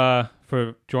for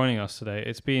for joining us today.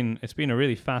 It's been a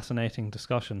really fascinating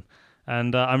discussion.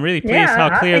 And I'm really pleased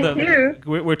how clear that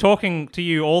we're talking to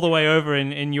you all the way over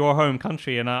in your home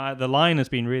country, and the line has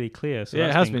been really clear. So yeah,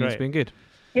 it has been. Great. It's been good.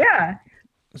 Yeah.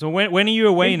 So when are you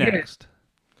away next?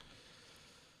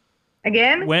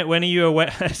 Again? When are you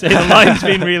away? So the line's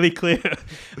been really clear.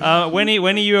 When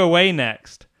are you away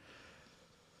next?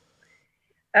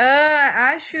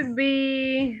 I should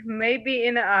be maybe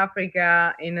in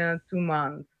Africa in 2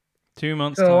 months. 2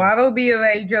 months. So time. I will be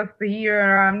away just here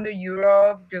around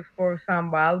Europe, just for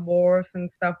some wild boars and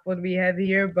stuff what we have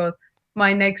here. But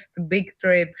my next big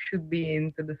trip should be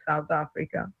into the South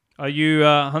Africa. Are you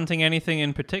hunting anything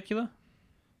in particular?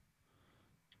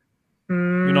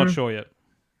 You're not sure yet.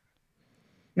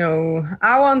 No,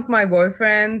 I want my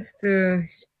boyfriend to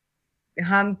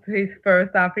hunt his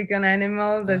first African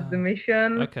animal. That's the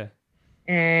mission. Okay.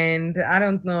 And I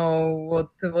don't know what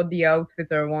the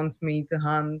outfitter wants me to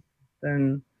hunt.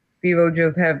 And we will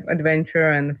just have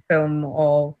adventure and film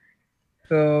all.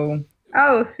 So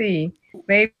I'll see.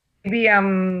 Maybe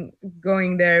I'm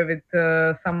going there with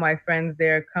some of my friends.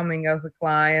 They're coming as a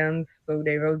client, so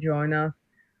they will join us.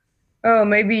 Oh,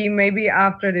 maybe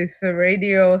after this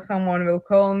radio, someone will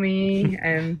call me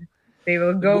and they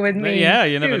will go with me. Yeah,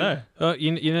 you never know. So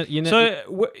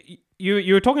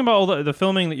you were talking about all the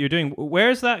filming that you're doing. Where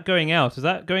is that going out? Is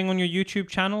that going on your YouTube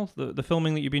channel? The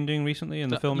filming that you've been doing recently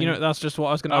and the filming. That's just what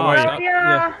I was going to ask.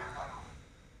 Yeah.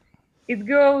 It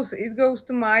goes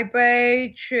to my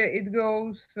page. It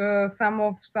goes some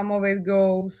of it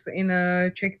goes in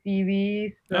Czech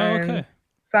TVs. Okay.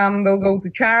 Some will go to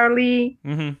Charlie.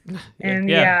 Mm-hmm. And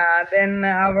then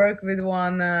I work with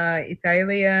one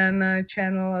Italian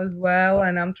channel as well,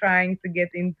 and I'm trying to get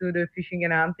into the fishing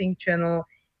and hunting channel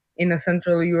in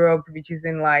Central Europe, which is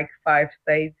in like 5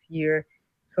 states here.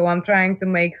 So I'm trying to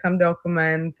make some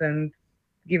documents and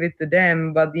give it to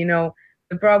them. But the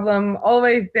problem,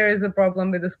 always there is a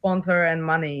problem with the sponsor and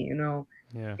money.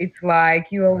 Yeah. It's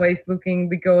like you always looking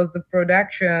because the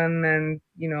production and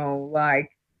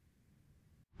like.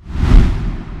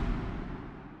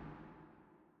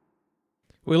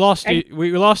 We lost you.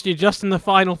 We lost you just in the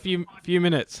final few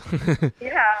minutes.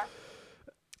 Yeah.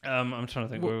 I'm trying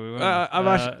to think where we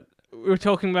were. We were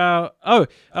talking about. Oh,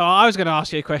 I was going to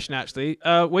ask you a question actually.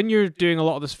 When you're doing a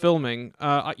lot of this filming,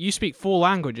 you speak 4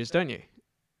 languages, don't you?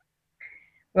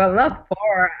 Well, not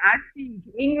 4. I speak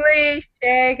English,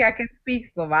 Czech. I can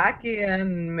speak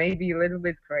Slovakian, maybe a little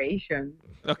bit Croatian.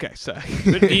 Okay, so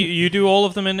do you do all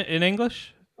of them in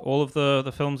English? All of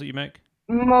the films that you make?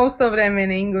 Most of them in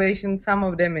English and some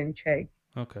of them in Czech.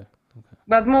 Okay.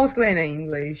 But mostly in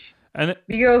English.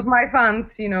 Because my fans,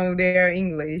 they're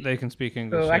English. They can speak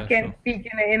English. So I can't speak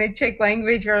in a Czech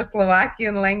language or a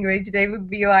Slovakian language. They would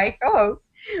be like, oh,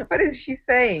 what is she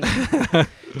saying?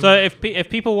 So if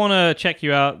people want to check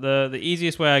you out, the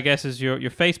easiest way, I guess, is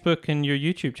your Facebook and your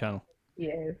YouTube channel.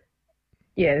 Yes.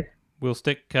 We'll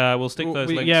stick those links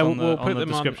on the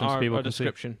description so people can see.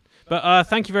 But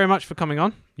thank you very much for coming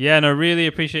on. Yeah, no, really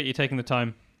appreciate you taking the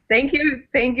time. Thank you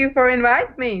for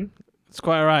inviting me. It's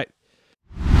quite all right.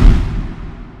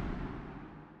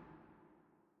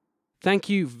 Thank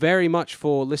you very much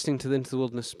for listening to the Into the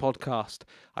Wilderness podcast.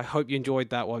 I hope you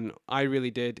enjoyed that one. I really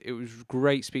did. It was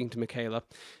great speaking to Michaela.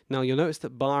 Now, you'll notice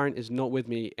that Byron is not with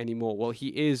me anymore. Well, he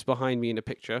is behind me in a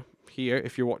picture here.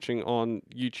 If you're watching on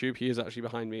YouTube, he is actually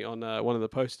behind me on one of the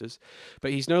posters.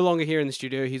 But he's no longer here in the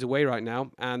studio. He's away right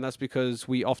now. And that's because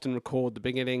we often record the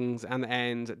beginnings and the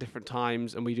ends at different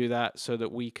times. And we do that so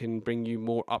that we can bring you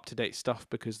more up-to-date stuff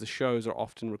because the shows are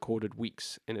often recorded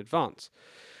weeks in advance.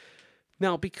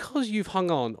 Now, because you've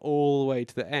hung on all the way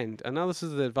to the end, and now this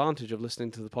is the advantage of listening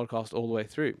to the podcast all the way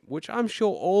through, which I'm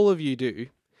sure all of you do,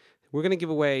 we're going to give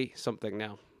away something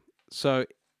now. So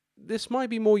this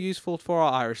might be more useful for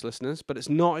our Irish listeners, but it's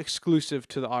not exclusive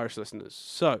to the Irish listeners.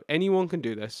 So anyone can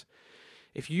do this.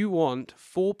 If you want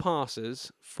 4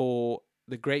 passes for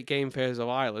the Great Game Fairs of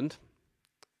Ireland,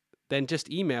 then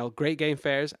just email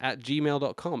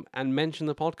greatgamefairs@gmail.com and mention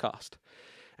the podcast.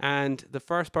 And the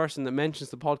first person that mentions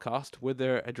the podcast with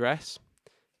their address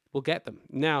will get them.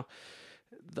 Now,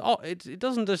 it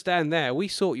doesn't just end there. We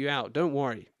sort you out. Don't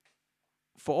worry.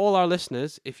 For all our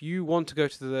listeners, if you want to go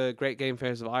to the Great Game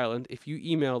Fairs of Ireland, if you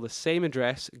email the same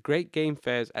address,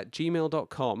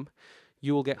 greatgamefairs@gmail.com,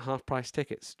 you will get half-price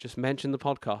tickets. Just mention the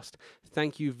podcast.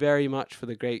 Thank you very much for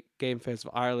the Great Game Fairs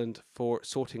of Ireland for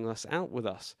sorting that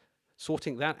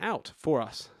out for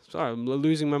us. Sorry, I'm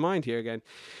losing my mind here again.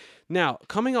 Now,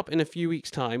 coming up in a few weeks'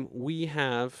 time, we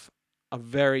have a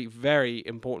very, very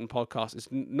important podcast. It's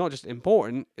not just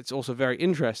important, it's also very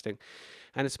interesting.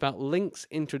 And it's about Link's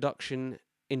introduction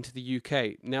into the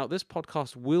UK. Now, this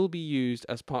podcast will be used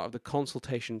as part of the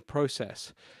consultation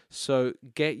process. So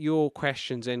get your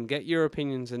questions in, get your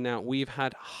opinions in now. We've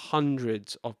had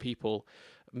hundreds of people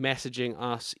messaging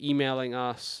us, emailing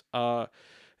us,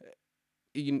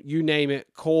 you name it,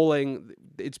 calling.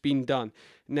 It's been done.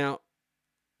 Now,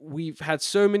 we've had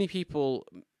so many people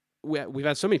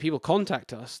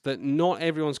contact us that not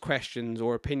everyone's questions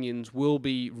or opinions will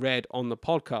be read on the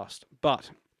podcast.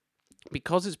 But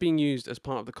because it's being used as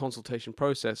part of the consultation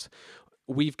process,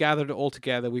 we've gathered it all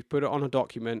together, we've put it on a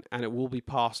document, and it will be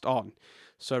passed on.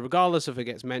 So regardless if it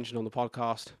gets mentioned on the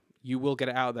podcast, you will get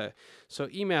it out there. So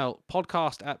email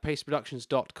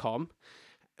podcast@paceproductions.com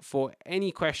for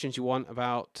any questions you want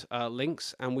about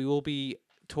links, and we will be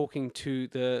talking to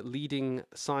the leading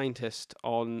scientist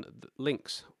on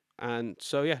links. And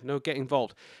so, yeah, get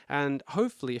involved. And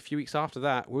hopefully a few weeks after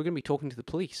that, we're going to be talking to the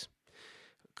police.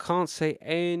 Can't say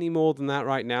any more than that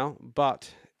right now,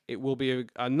 but it will be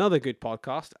another good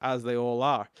podcast, as they all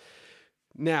are.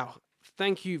 Now,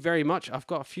 thank you very much. I've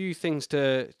got a few things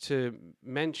to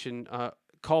mention.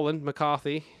 Colin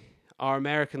McCarthy, our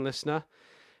American listener,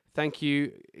 thank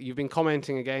you. You've been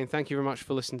commenting again. Thank you very much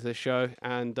for listening to the show.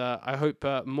 And I hope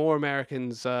more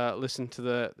Americans listen to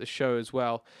the show as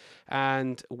well.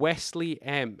 And Wesley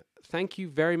M., thank you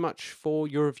very much for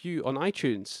your review on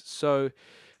iTunes. So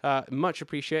much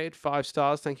appreciated. 5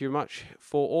 stars. Thank you very much.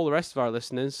 For all the rest of our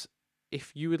listeners,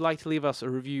 if you would like to leave us a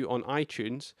review on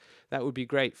iTunes, that would be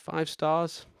great. 5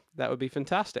 stars. That would be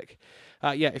fantastic.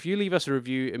 If you leave us a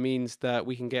review, it means that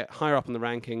we can get higher up in the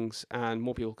rankings and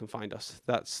more people can find us.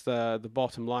 That's the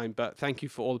bottom line. But thank you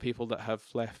for all the people that have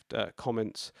left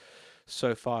comments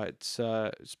so far. It's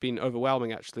been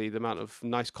overwhelming, actually, the amount of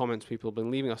nice comments people have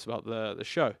been leaving us about the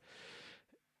show.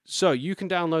 So you can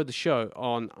download the show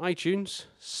on iTunes,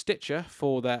 Stitcher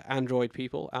for the Android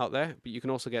people out there, but you can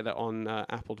also get it on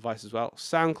Apple devices as well,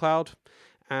 SoundCloud,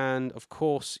 and of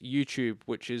course YouTube,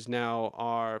 which is now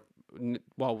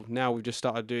now we've just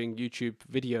started doing YouTube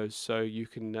videos, so you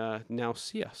can now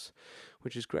see us,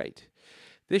 which is great.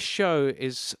 This show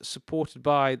is supported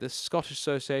by the Scottish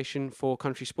Association for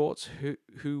Country Sports,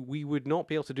 who we would not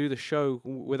be able to do the show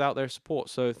without their support,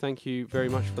 so thank you very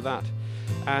much for that.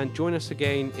 And join us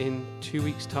again in 2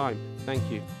 weeks' time.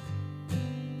 Thank you.